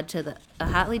anthropologists led to a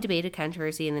hotly debated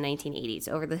controversy in the 1980s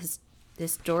over the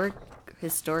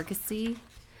historicity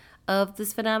of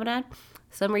this phenomenon.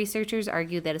 Some researchers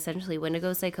argued that essentially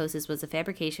Wendigo psychosis was a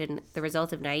fabrication, the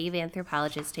result of naive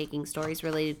anthropologists taking stories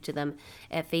related to them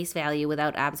at face value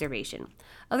without observation.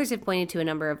 Others have pointed to a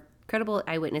number of credible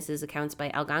eyewitnesses' accounts by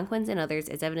Algonquins and others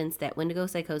as evidence that Wendigo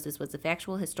psychosis was a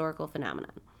factual historical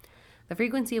phenomenon. The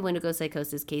frequency of Wendigo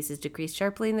psychosis cases decreased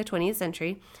sharply in the 20th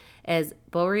century as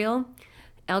boreal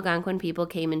Algonquin people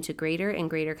came into greater and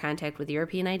greater contact with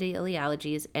European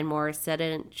ideologies and more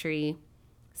sedentary,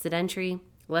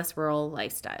 less rural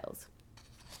lifestyles.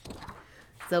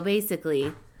 So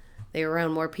basically, they were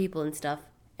around more people and stuff,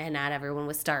 and not everyone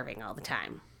was starving all the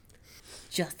time.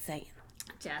 Just saying.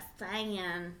 Just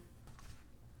saying.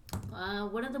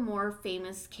 One of the more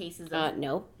famous cases of...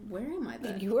 No. Where am I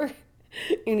then? You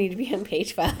need to be on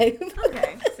page 5.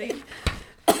 Okay, see?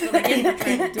 So I get to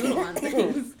try to doodle on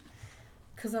things.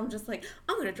 Because I'm just like,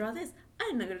 I'm going to draw this.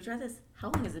 I'm not going to draw this. How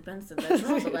long has it been since I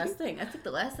drew the last thing? I think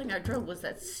the last thing I drew was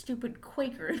that stupid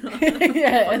Quaker.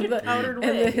 Yeah, and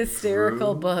the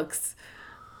hysterical True. books.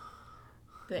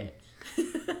 Bitch.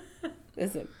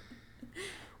 Listen,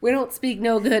 we don't speak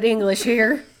no good English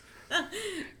here.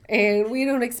 And we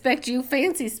don't expect you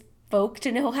fancy folk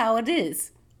to know how it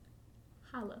is.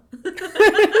 Holla.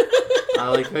 I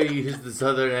like how you use the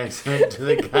southern accent to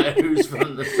the guy who's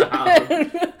from the south.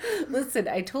 Listen,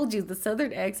 I told you the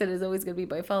Southern accent is always going to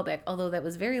be my fallback, although that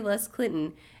was very less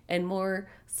Clinton and more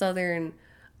Southern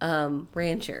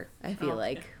rancher, I feel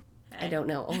like. I don't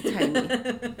know, old-timey.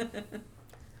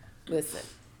 Listen,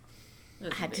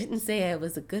 I didn't say I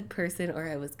was a good person or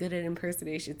I was good at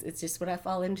impersonations. It's just what I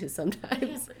fall into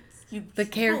sometimes. The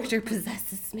character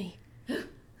possesses me.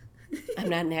 I'm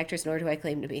not an actress, nor do I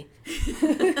claim to be.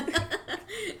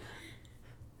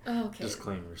 Okay.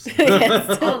 Disclaimers.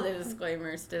 Yes, all the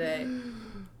disclaimers today.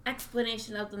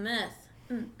 Explanation of the myth.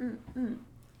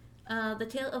 The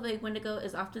tale of a Wendigo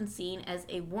is often seen as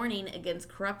a warning against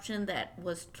corruption that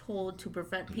was told to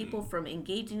prevent people from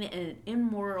engaging in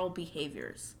immoral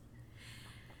behaviors.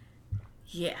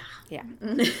 Yeah. Yeah.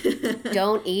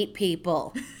 Don't eat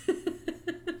people.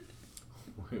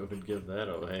 We would give that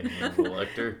away, Hannibal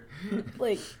Lecter.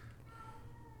 Like,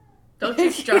 don't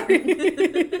you start.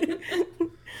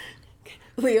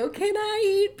 Leo, can I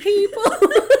eat people?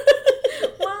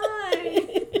 Why?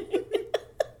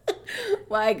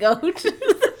 Why, goat?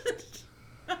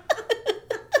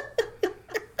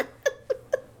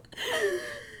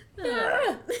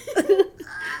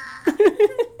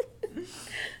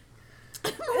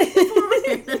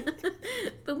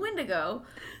 The Wendigo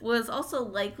was also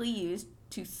likely used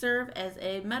to serve as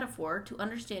a metaphor to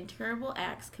understand terrible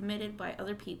acts committed by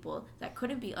other people that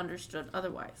couldn't be understood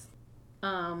otherwise.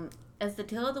 As the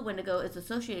tale of the Wendigo is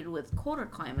associated with colder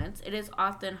climates, it is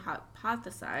often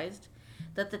hypothesized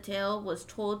that the tale was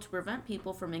told to prevent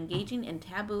people from engaging in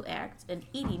taboo acts and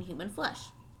eating human flesh.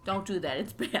 Don't do that,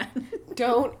 it's bad.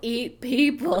 Don't eat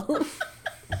people.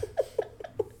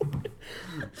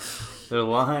 They're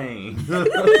lying.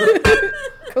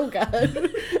 Oh,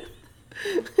 God.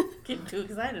 Getting too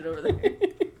excited over there.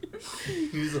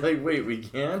 He's like, wait, we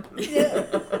can't? Yeah.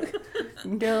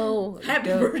 No. Happy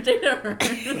birthday to her.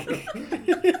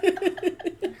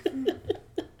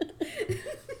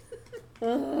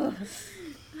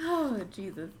 Oh,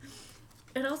 Jesus.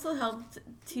 It also helped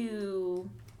to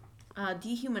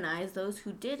dehumanize those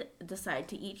who did decide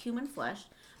to eat human flesh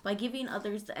by giving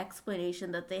others the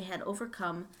explanation that they had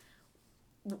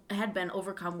been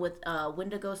overcome with a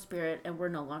Wendigo spirit and were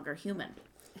no longer human.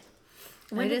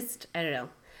 I don't know.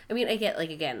 I mean, I get,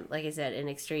 like, again, like I said, in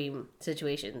extreme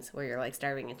situations where you're, like,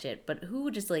 starving and shit, but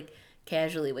who just, like,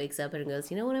 casually wakes up and goes,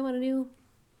 you know what I want to do?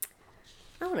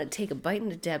 I want to take a bite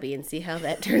into Debbie and see how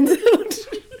that turns out.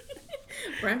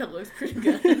 Brenda looks pretty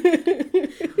good.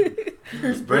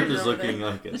 Brenda's looking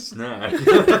like a snack.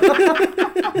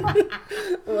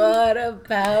 What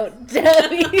about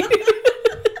Debbie? He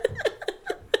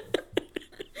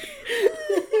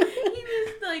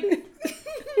was like,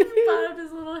 bottomed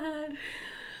his little head.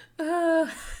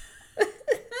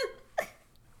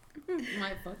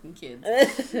 My fucking kids.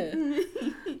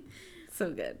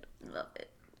 So good. Love it.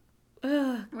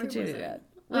 Continue that.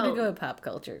 Way to go with pop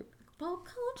culture. Pop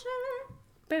culture.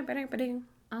 Ba-ba-da-ba-ding.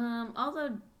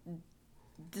 Although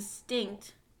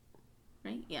distinct,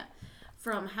 right? Yeah.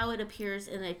 From how it appears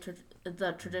in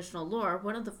the traditional lore,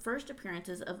 one of the first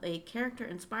appearances of a character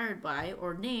inspired by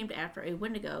or named after a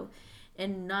Wendigo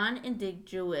in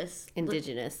non-indigenous...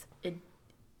 Indigenous.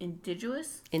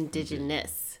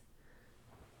 Indigenous?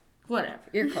 Whatever.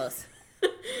 You're close.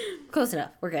 Close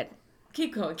enough. We're good.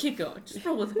 Keep going. Just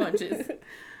roll with the punches.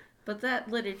 But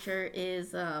that literature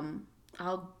is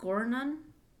Algernon?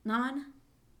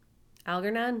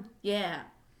 Algernon? Yeah.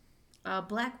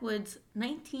 Blackwood's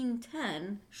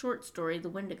 1910 short story, The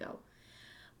Wendigo.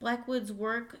 Blackwood's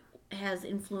work has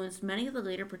influenced many of the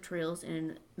later portrayals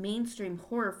in mainstream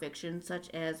horror fiction,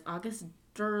 such as August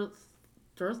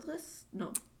Derleth's?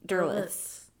 No.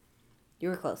 Derleth's. You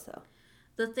were close, though.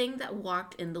 The Thing That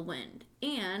Walked in the Wind.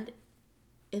 And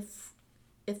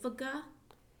Ithaca?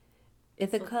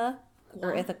 Ithaca?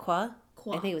 Or Ithaca?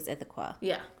 Qua. I think it was Ithaca.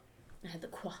 Yeah. I had the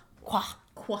qua.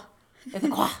 Qua.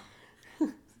 Ithaca.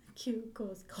 Q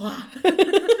goes qua.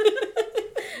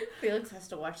 Felix has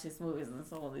to watch these movies and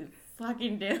that's all they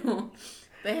fucking do.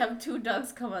 They have two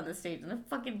ducks come on the stage and they're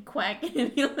fucking quacking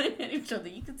and yelling at each other.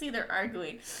 You can see they're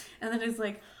arguing. And then it's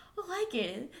like, I like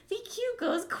it. The Q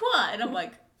goes qua. And I'm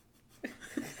like,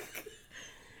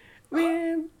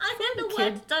 Man. I had to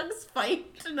watch ducks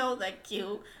fight to know that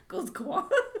Q goes qua.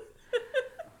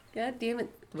 God damn it.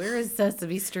 Where is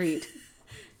Sesame Street?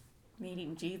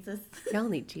 Needing Jesus. Y'all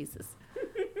need Jesus.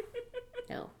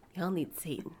 No. Y'all need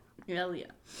Satan. Hell yeah.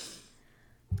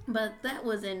 But that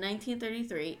was in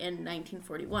 1933 and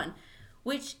 1941,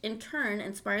 which in turn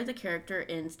inspired the character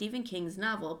in Stephen King's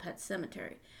novel Pet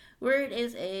Sematary, where it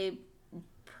is a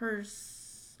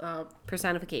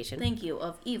personification. Thank you,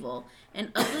 of evil,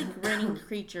 an ugly grinning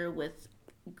creature with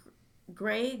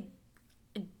gray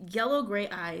yellow-gray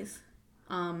eyes.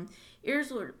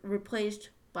 Ears were replaced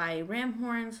by ram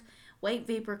horns, white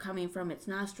vapor coming from its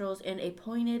nostrils, and a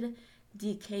pointed,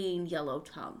 decaying yellow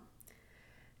tongue.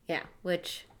 Yeah,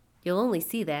 which you'll only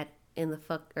see that in the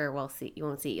you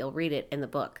won't see it, you'll read it in the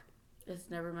book. It's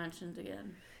never mentioned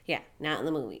again. Yeah, not in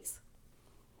the movies.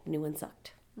 The new one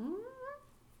sucked.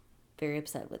 Very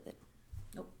upset with it.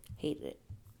 Nope. Hated it.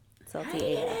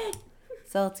 Salty AF.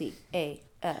 Salty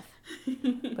AF.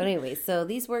 But anyway, so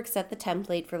these works set the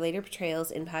template for later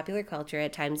portrayals in popular culture,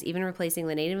 at times even replacing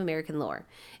the Native American lore.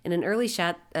 In an early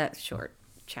short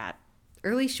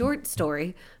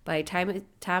story by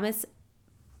Thomas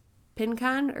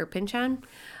Pynchon,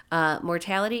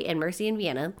 Mortality and Mercy in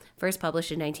Vienna, first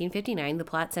published in 1959, the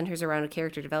plot centers around a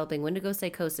character developing Wendigo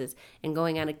psychosis and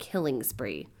going on a killing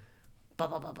spree.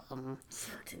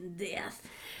 Certain death.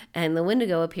 And the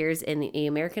Wendigo appears in the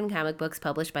American comic books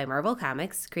published by Marvel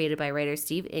Comics, created by writer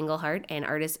Steve Englehart and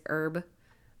artist Herb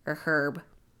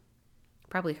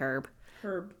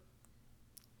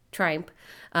Triumph.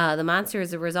 The monster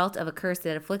is a result of a curse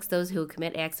that afflicts those who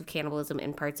commit acts of cannibalism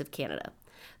in parts of Canada.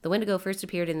 The Wendigo first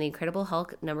appeared in The Incredible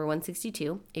Hulk number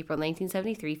 162, April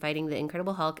 1973, fighting the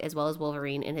Incredible Hulk as well as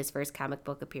Wolverine in his first comic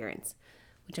book appearance.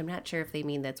 Which I'm not sure if they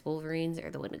mean that's Wolverine's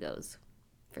or the Wendigo's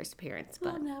first appearance.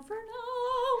 But We'll never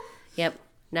know. Yep,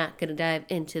 not going to dive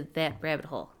into that rabbit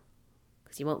hole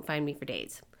because you won't find me for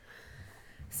days.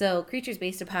 So, creatures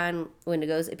based upon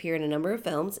Wendigos appear in a number of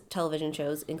films, television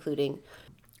shows, including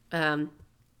Dark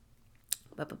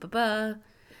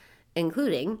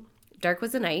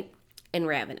Was the Night and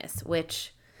Ravenous,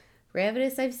 which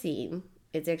Ravenous I've seen.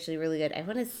 It's actually really good. I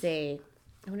wonder if they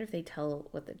tell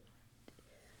what the...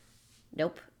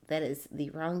 Nope, that is the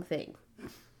wrong thing.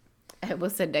 I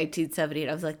almost said 1970, and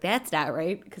I was like, that's not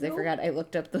right, because I forgot I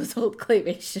looked up those old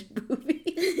claymation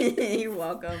movies. You're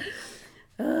welcome.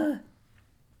 I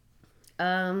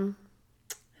don't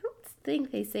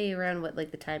think they say around what,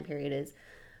 like, the time period is,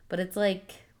 but it's,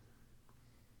 like,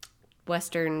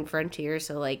 Western frontier,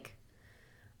 so, like,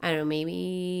 I don't know,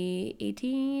 maybe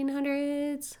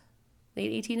 1800s?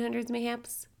 Late 1800s,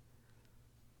 mayhaps?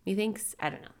 Methinks? I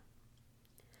don't know.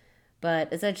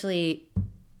 But essentially,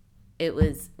 it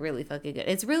was really fucking good.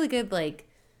 It's really good, like,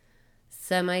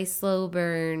 semi-slow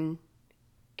burn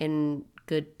and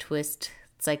good twist,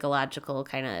 psychological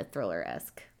kind of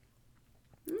thriller-esque.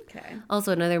 Okay.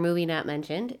 Also, another movie not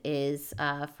mentioned is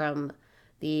from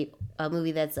a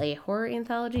movie that's a horror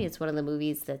anthology. It's one of the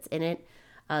movies that's in it.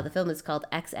 The film is called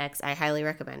XX. I highly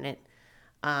recommend it.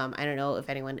 I don't know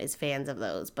if anyone is fans of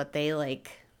those, but they,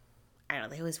 like, I don't know,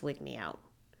 they always wig me out.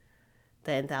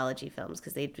 The anthology films,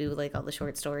 because they do like all the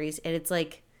short stories, and it's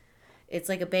like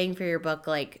a bang for your buck,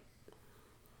 like,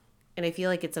 and I feel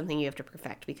like it's something you have to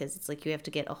perfect, because it's like you have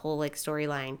to get a whole like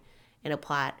storyline and a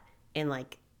plot in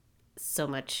like so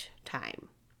much time.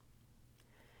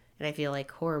 And I feel like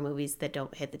horror movies that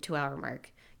don't hit the 2-hour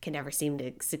mark can never seem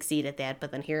to succeed at that,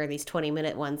 but then here are these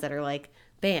 20-minute ones that are like,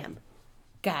 bam,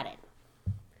 got it.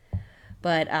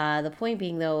 But the point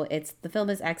being, though, the film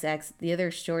is XX. The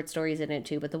other short stories in it,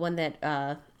 too. But the one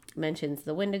that mentions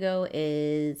the Wendigo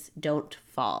is Don't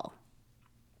Fall.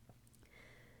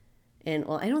 And,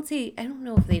 well, I don't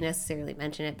know if they necessarily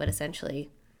mention it, but essentially,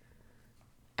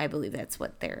 I believe that's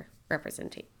what they're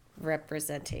representing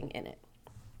in it.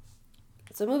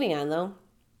 So moving on, though.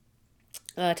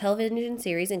 Television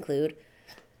series include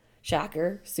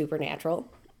Shocker,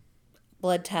 Supernatural,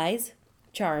 Blood Ties,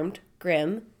 Charmed,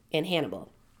 Grimm, and Hannibal.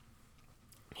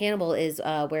 Hannibal is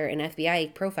where an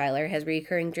FBI profiler has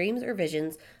recurring dreams or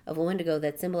visions of a Wendigo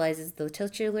that symbolizes the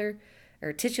titular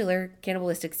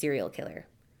cannibalistic serial killer.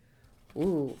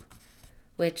 Ooh.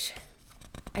 Which,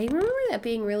 I remember that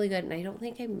being really good, and I don't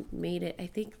think I made it. I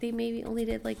think they maybe only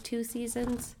did like 2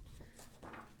 seasons.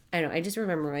 I don't know. I just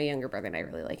remember my younger brother and I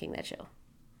really liking that show.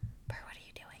 Bri, what are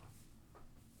you doing?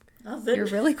 Nothing. You're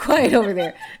really quiet over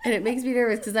there. And it makes me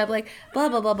nervous because I'm like, blah,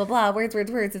 blah, blah, blah, blah, words,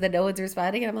 and then no one's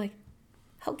responding. And I'm like,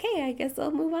 okay, I guess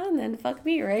I'll move on then. Fuck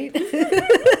me, right?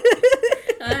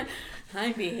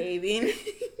 I'm behaving.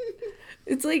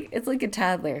 It's like a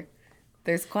toddler.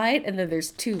 There's quiet and then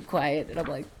there's too quiet. And I'm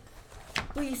like,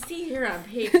 well, you see here on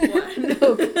page 1.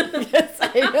 no, yes,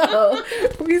 I know.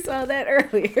 We saw that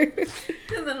earlier.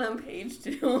 And then on page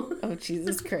 2. Oh,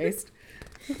 Jesus Christ.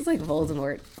 It's like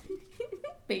Voldemort.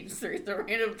 Page 3 is a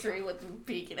random tree with them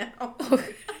peeking out.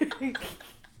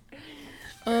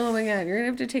 Oh my God, you're gonna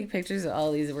have to take pictures of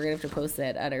all these and we're gonna have to post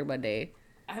that on our Monday.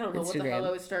 I don't know Instagram. what the hell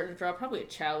I was starting to draw. Probably a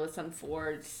child with some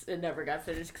fords. It never got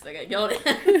finished because I got yelled at.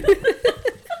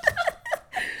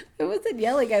 I wasn't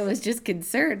yelling, I was just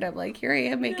concerned. I'm like, here I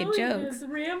am making jokes.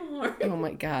 Ram horn. Oh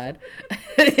my God.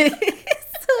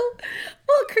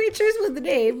 creatures with the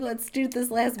name, let's do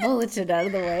this last bulletin out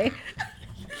of the way.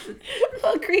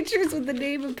 While creatures with the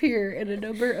name appear in a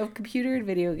number of computer and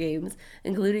video games,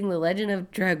 including The Legend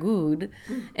of Dragoon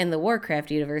and the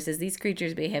Warcraft universes, these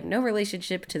creatures may have no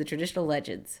relationship to the traditional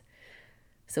legends.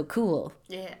 So cool.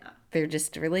 Yeah. They're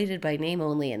just related by name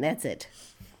only, and that's it.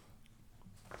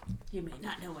 You may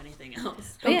not know anything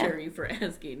else. But How yeah. dare you for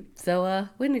asking? So,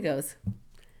 Wendigos.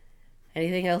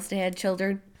 Anything else to add,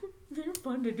 children? They're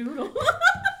fun to doodle.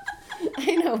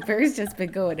 I know, Ber's just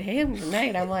been going ham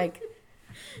tonight. I'm like,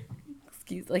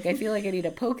 I feel like I need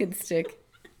a poking stick.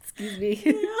 Excuse me.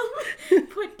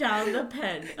 Put down the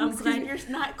pen. I'm glad you're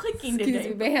not clicking today.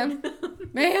 Excuse me,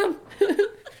 ma'am.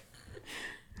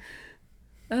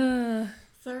 Ma'am.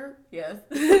 Sir? Yes.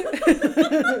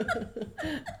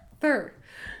 Fur.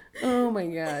 Oh my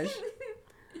gosh.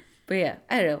 But yeah,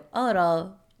 I don't know. All in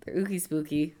all, they're ooky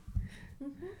spooky.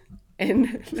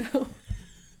 And no.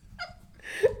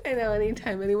 I know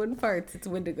anytime anyone farts, it's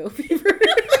Wendigo fever.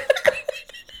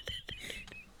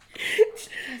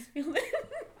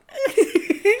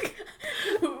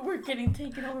 We're getting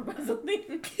taken over by something.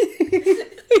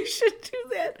 I should do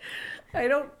that. I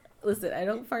don't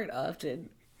fart often.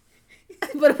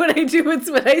 But when I do,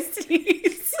 it's when I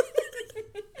sneeze.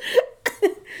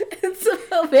 And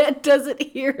somehow Matt doesn't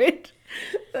hear it.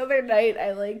 The other night,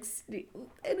 I sneeze.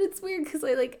 And it's weird because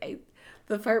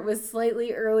the fart was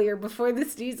slightly earlier before the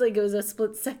sneeze. Like, it was a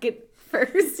split second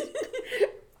first.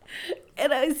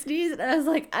 And I sneezed, and I was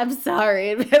like, I'm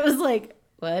sorry. And Matt was like,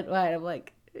 what? Why? I'm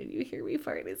like, did you hear me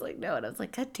fart? And he's like, no. And I was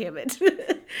like, God damn it.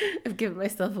 I've given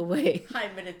myself away.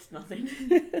 5 minutes, nothing.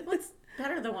 What's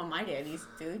better than what my dad used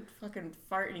to do? He'd fucking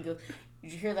fart and he'd go,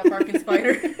 did you hear that barking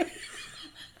spider? It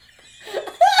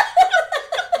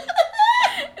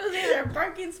was either a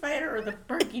barking spider or the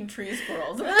barking tree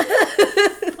squirrels. What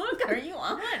the fuck are you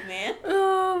on, man?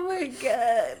 Oh my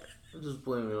god. I'm just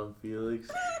blaming it on Felix.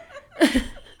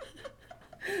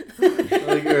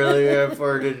 Like earlier, I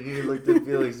farted and you looked at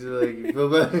Felix and you're like, you feel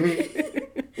better?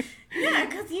 Yeah,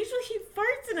 because usually he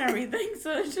farts and everything,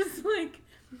 so it's just like,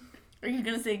 are you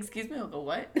going to say, excuse me? I'll go,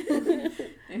 what?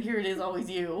 And here it is, always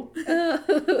you.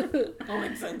 All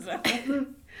makes sense now.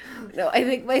 No, I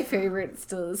think my favorite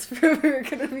still is forever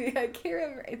gonna be, I can't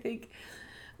remember, I think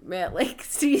Matt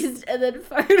sneezed and then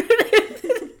farted.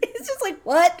 He's just like,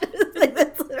 what?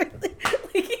 That's literally,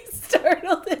 he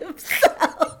startled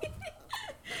himself.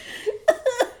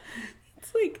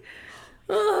 It's like,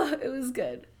 oh, it was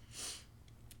good.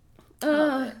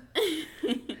 Oh.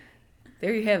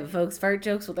 There you have it, folks. Fart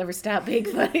jokes will never stop being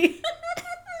funny.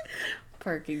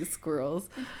 Parking squirrels.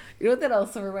 You know what that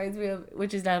also reminds me of,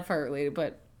 which is not fart related,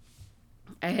 but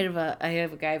I have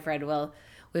a guy friend, well,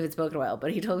 we haven't spoken in a while,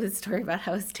 but he told me a story about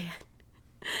how his dad,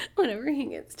 whenever he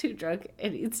gets too drunk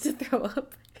and needs to throw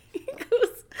up, he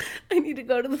goes, I need to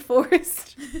go to the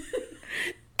forest.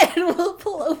 And we'll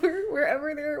pull over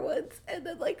wherever there are woods and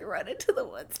then run into the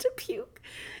woods to puke.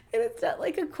 And it's not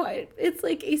a quiet, it's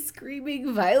a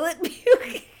screaming, violent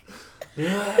puke. And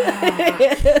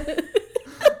I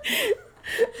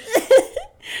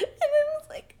was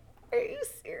like, are you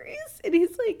serious? And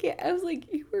he's like, yeah. I was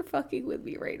like, you were fucking with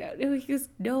me right now. No, he goes,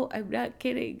 no, I'm not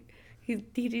kidding. He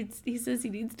says he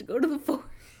needs to go to the forest.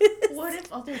 What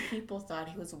if other people thought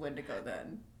he was a Wendigo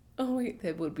then? Oh, wait,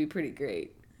 that would be pretty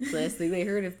great. Last thing they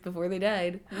heard before they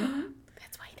died.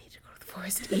 That's why you need to go to the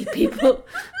forest to eat people.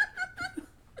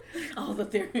 All the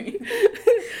theories.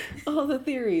 All the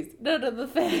theories. None of the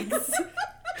facts.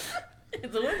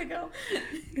 It's a Wendigo.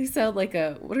 You sound like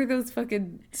what are those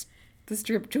fucking, the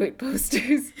strip joint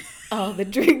posters? All the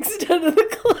drinks, none of the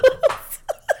clothes.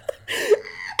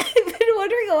 I've been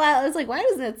wondering a while. I was like, why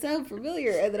does that sound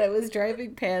familiar? And then I was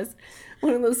driving past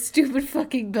one of those stupid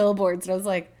fucking billboards, and I was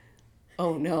like,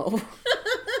 oh no.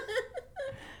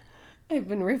 I've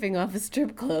been riffing off a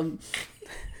strip club.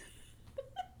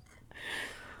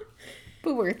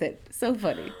 But worth it. So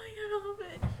funny. Oh my god,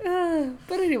 I love it.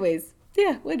 But anyways,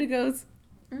 yeah, Wendigos.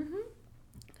 Mm-hmm.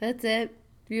 That's it.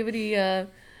 Do you have any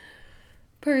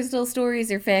personal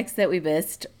stories or facts that we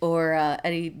missed, or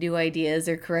any new ideas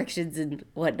or corrections and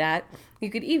whatnot? You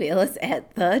could email us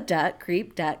at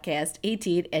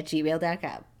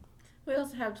the.creep.cast18@gmail.com. We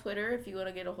also have Twitter if you want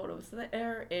to get a hold of us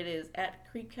there. It is at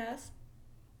Creepcast.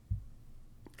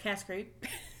 Cast Creep.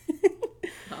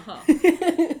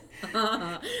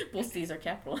 Both these are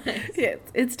capitalized. Yes.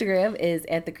 Instagram is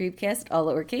at the Creepcast, all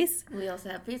lowercase. We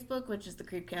also have Facebook, which is the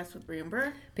Creepcast with Bri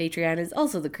Ber. Patreon is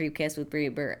also the Creepcast with Bri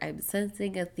Ber. I'm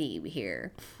sensing a theme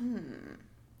here.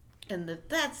 And if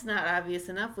that's not obvious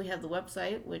enough, we have the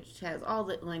website, which has all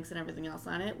the links and everything else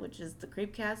on it, which is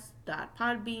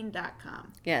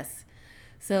thecreepcast.podbean.com. Yes.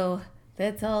 So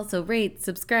That's all. So rate,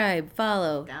 subscribe,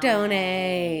 follow,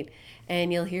 donate.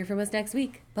 And you'll hear from us next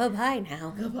week. Bye-bye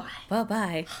now. Goodbye.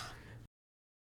 Bye-bye.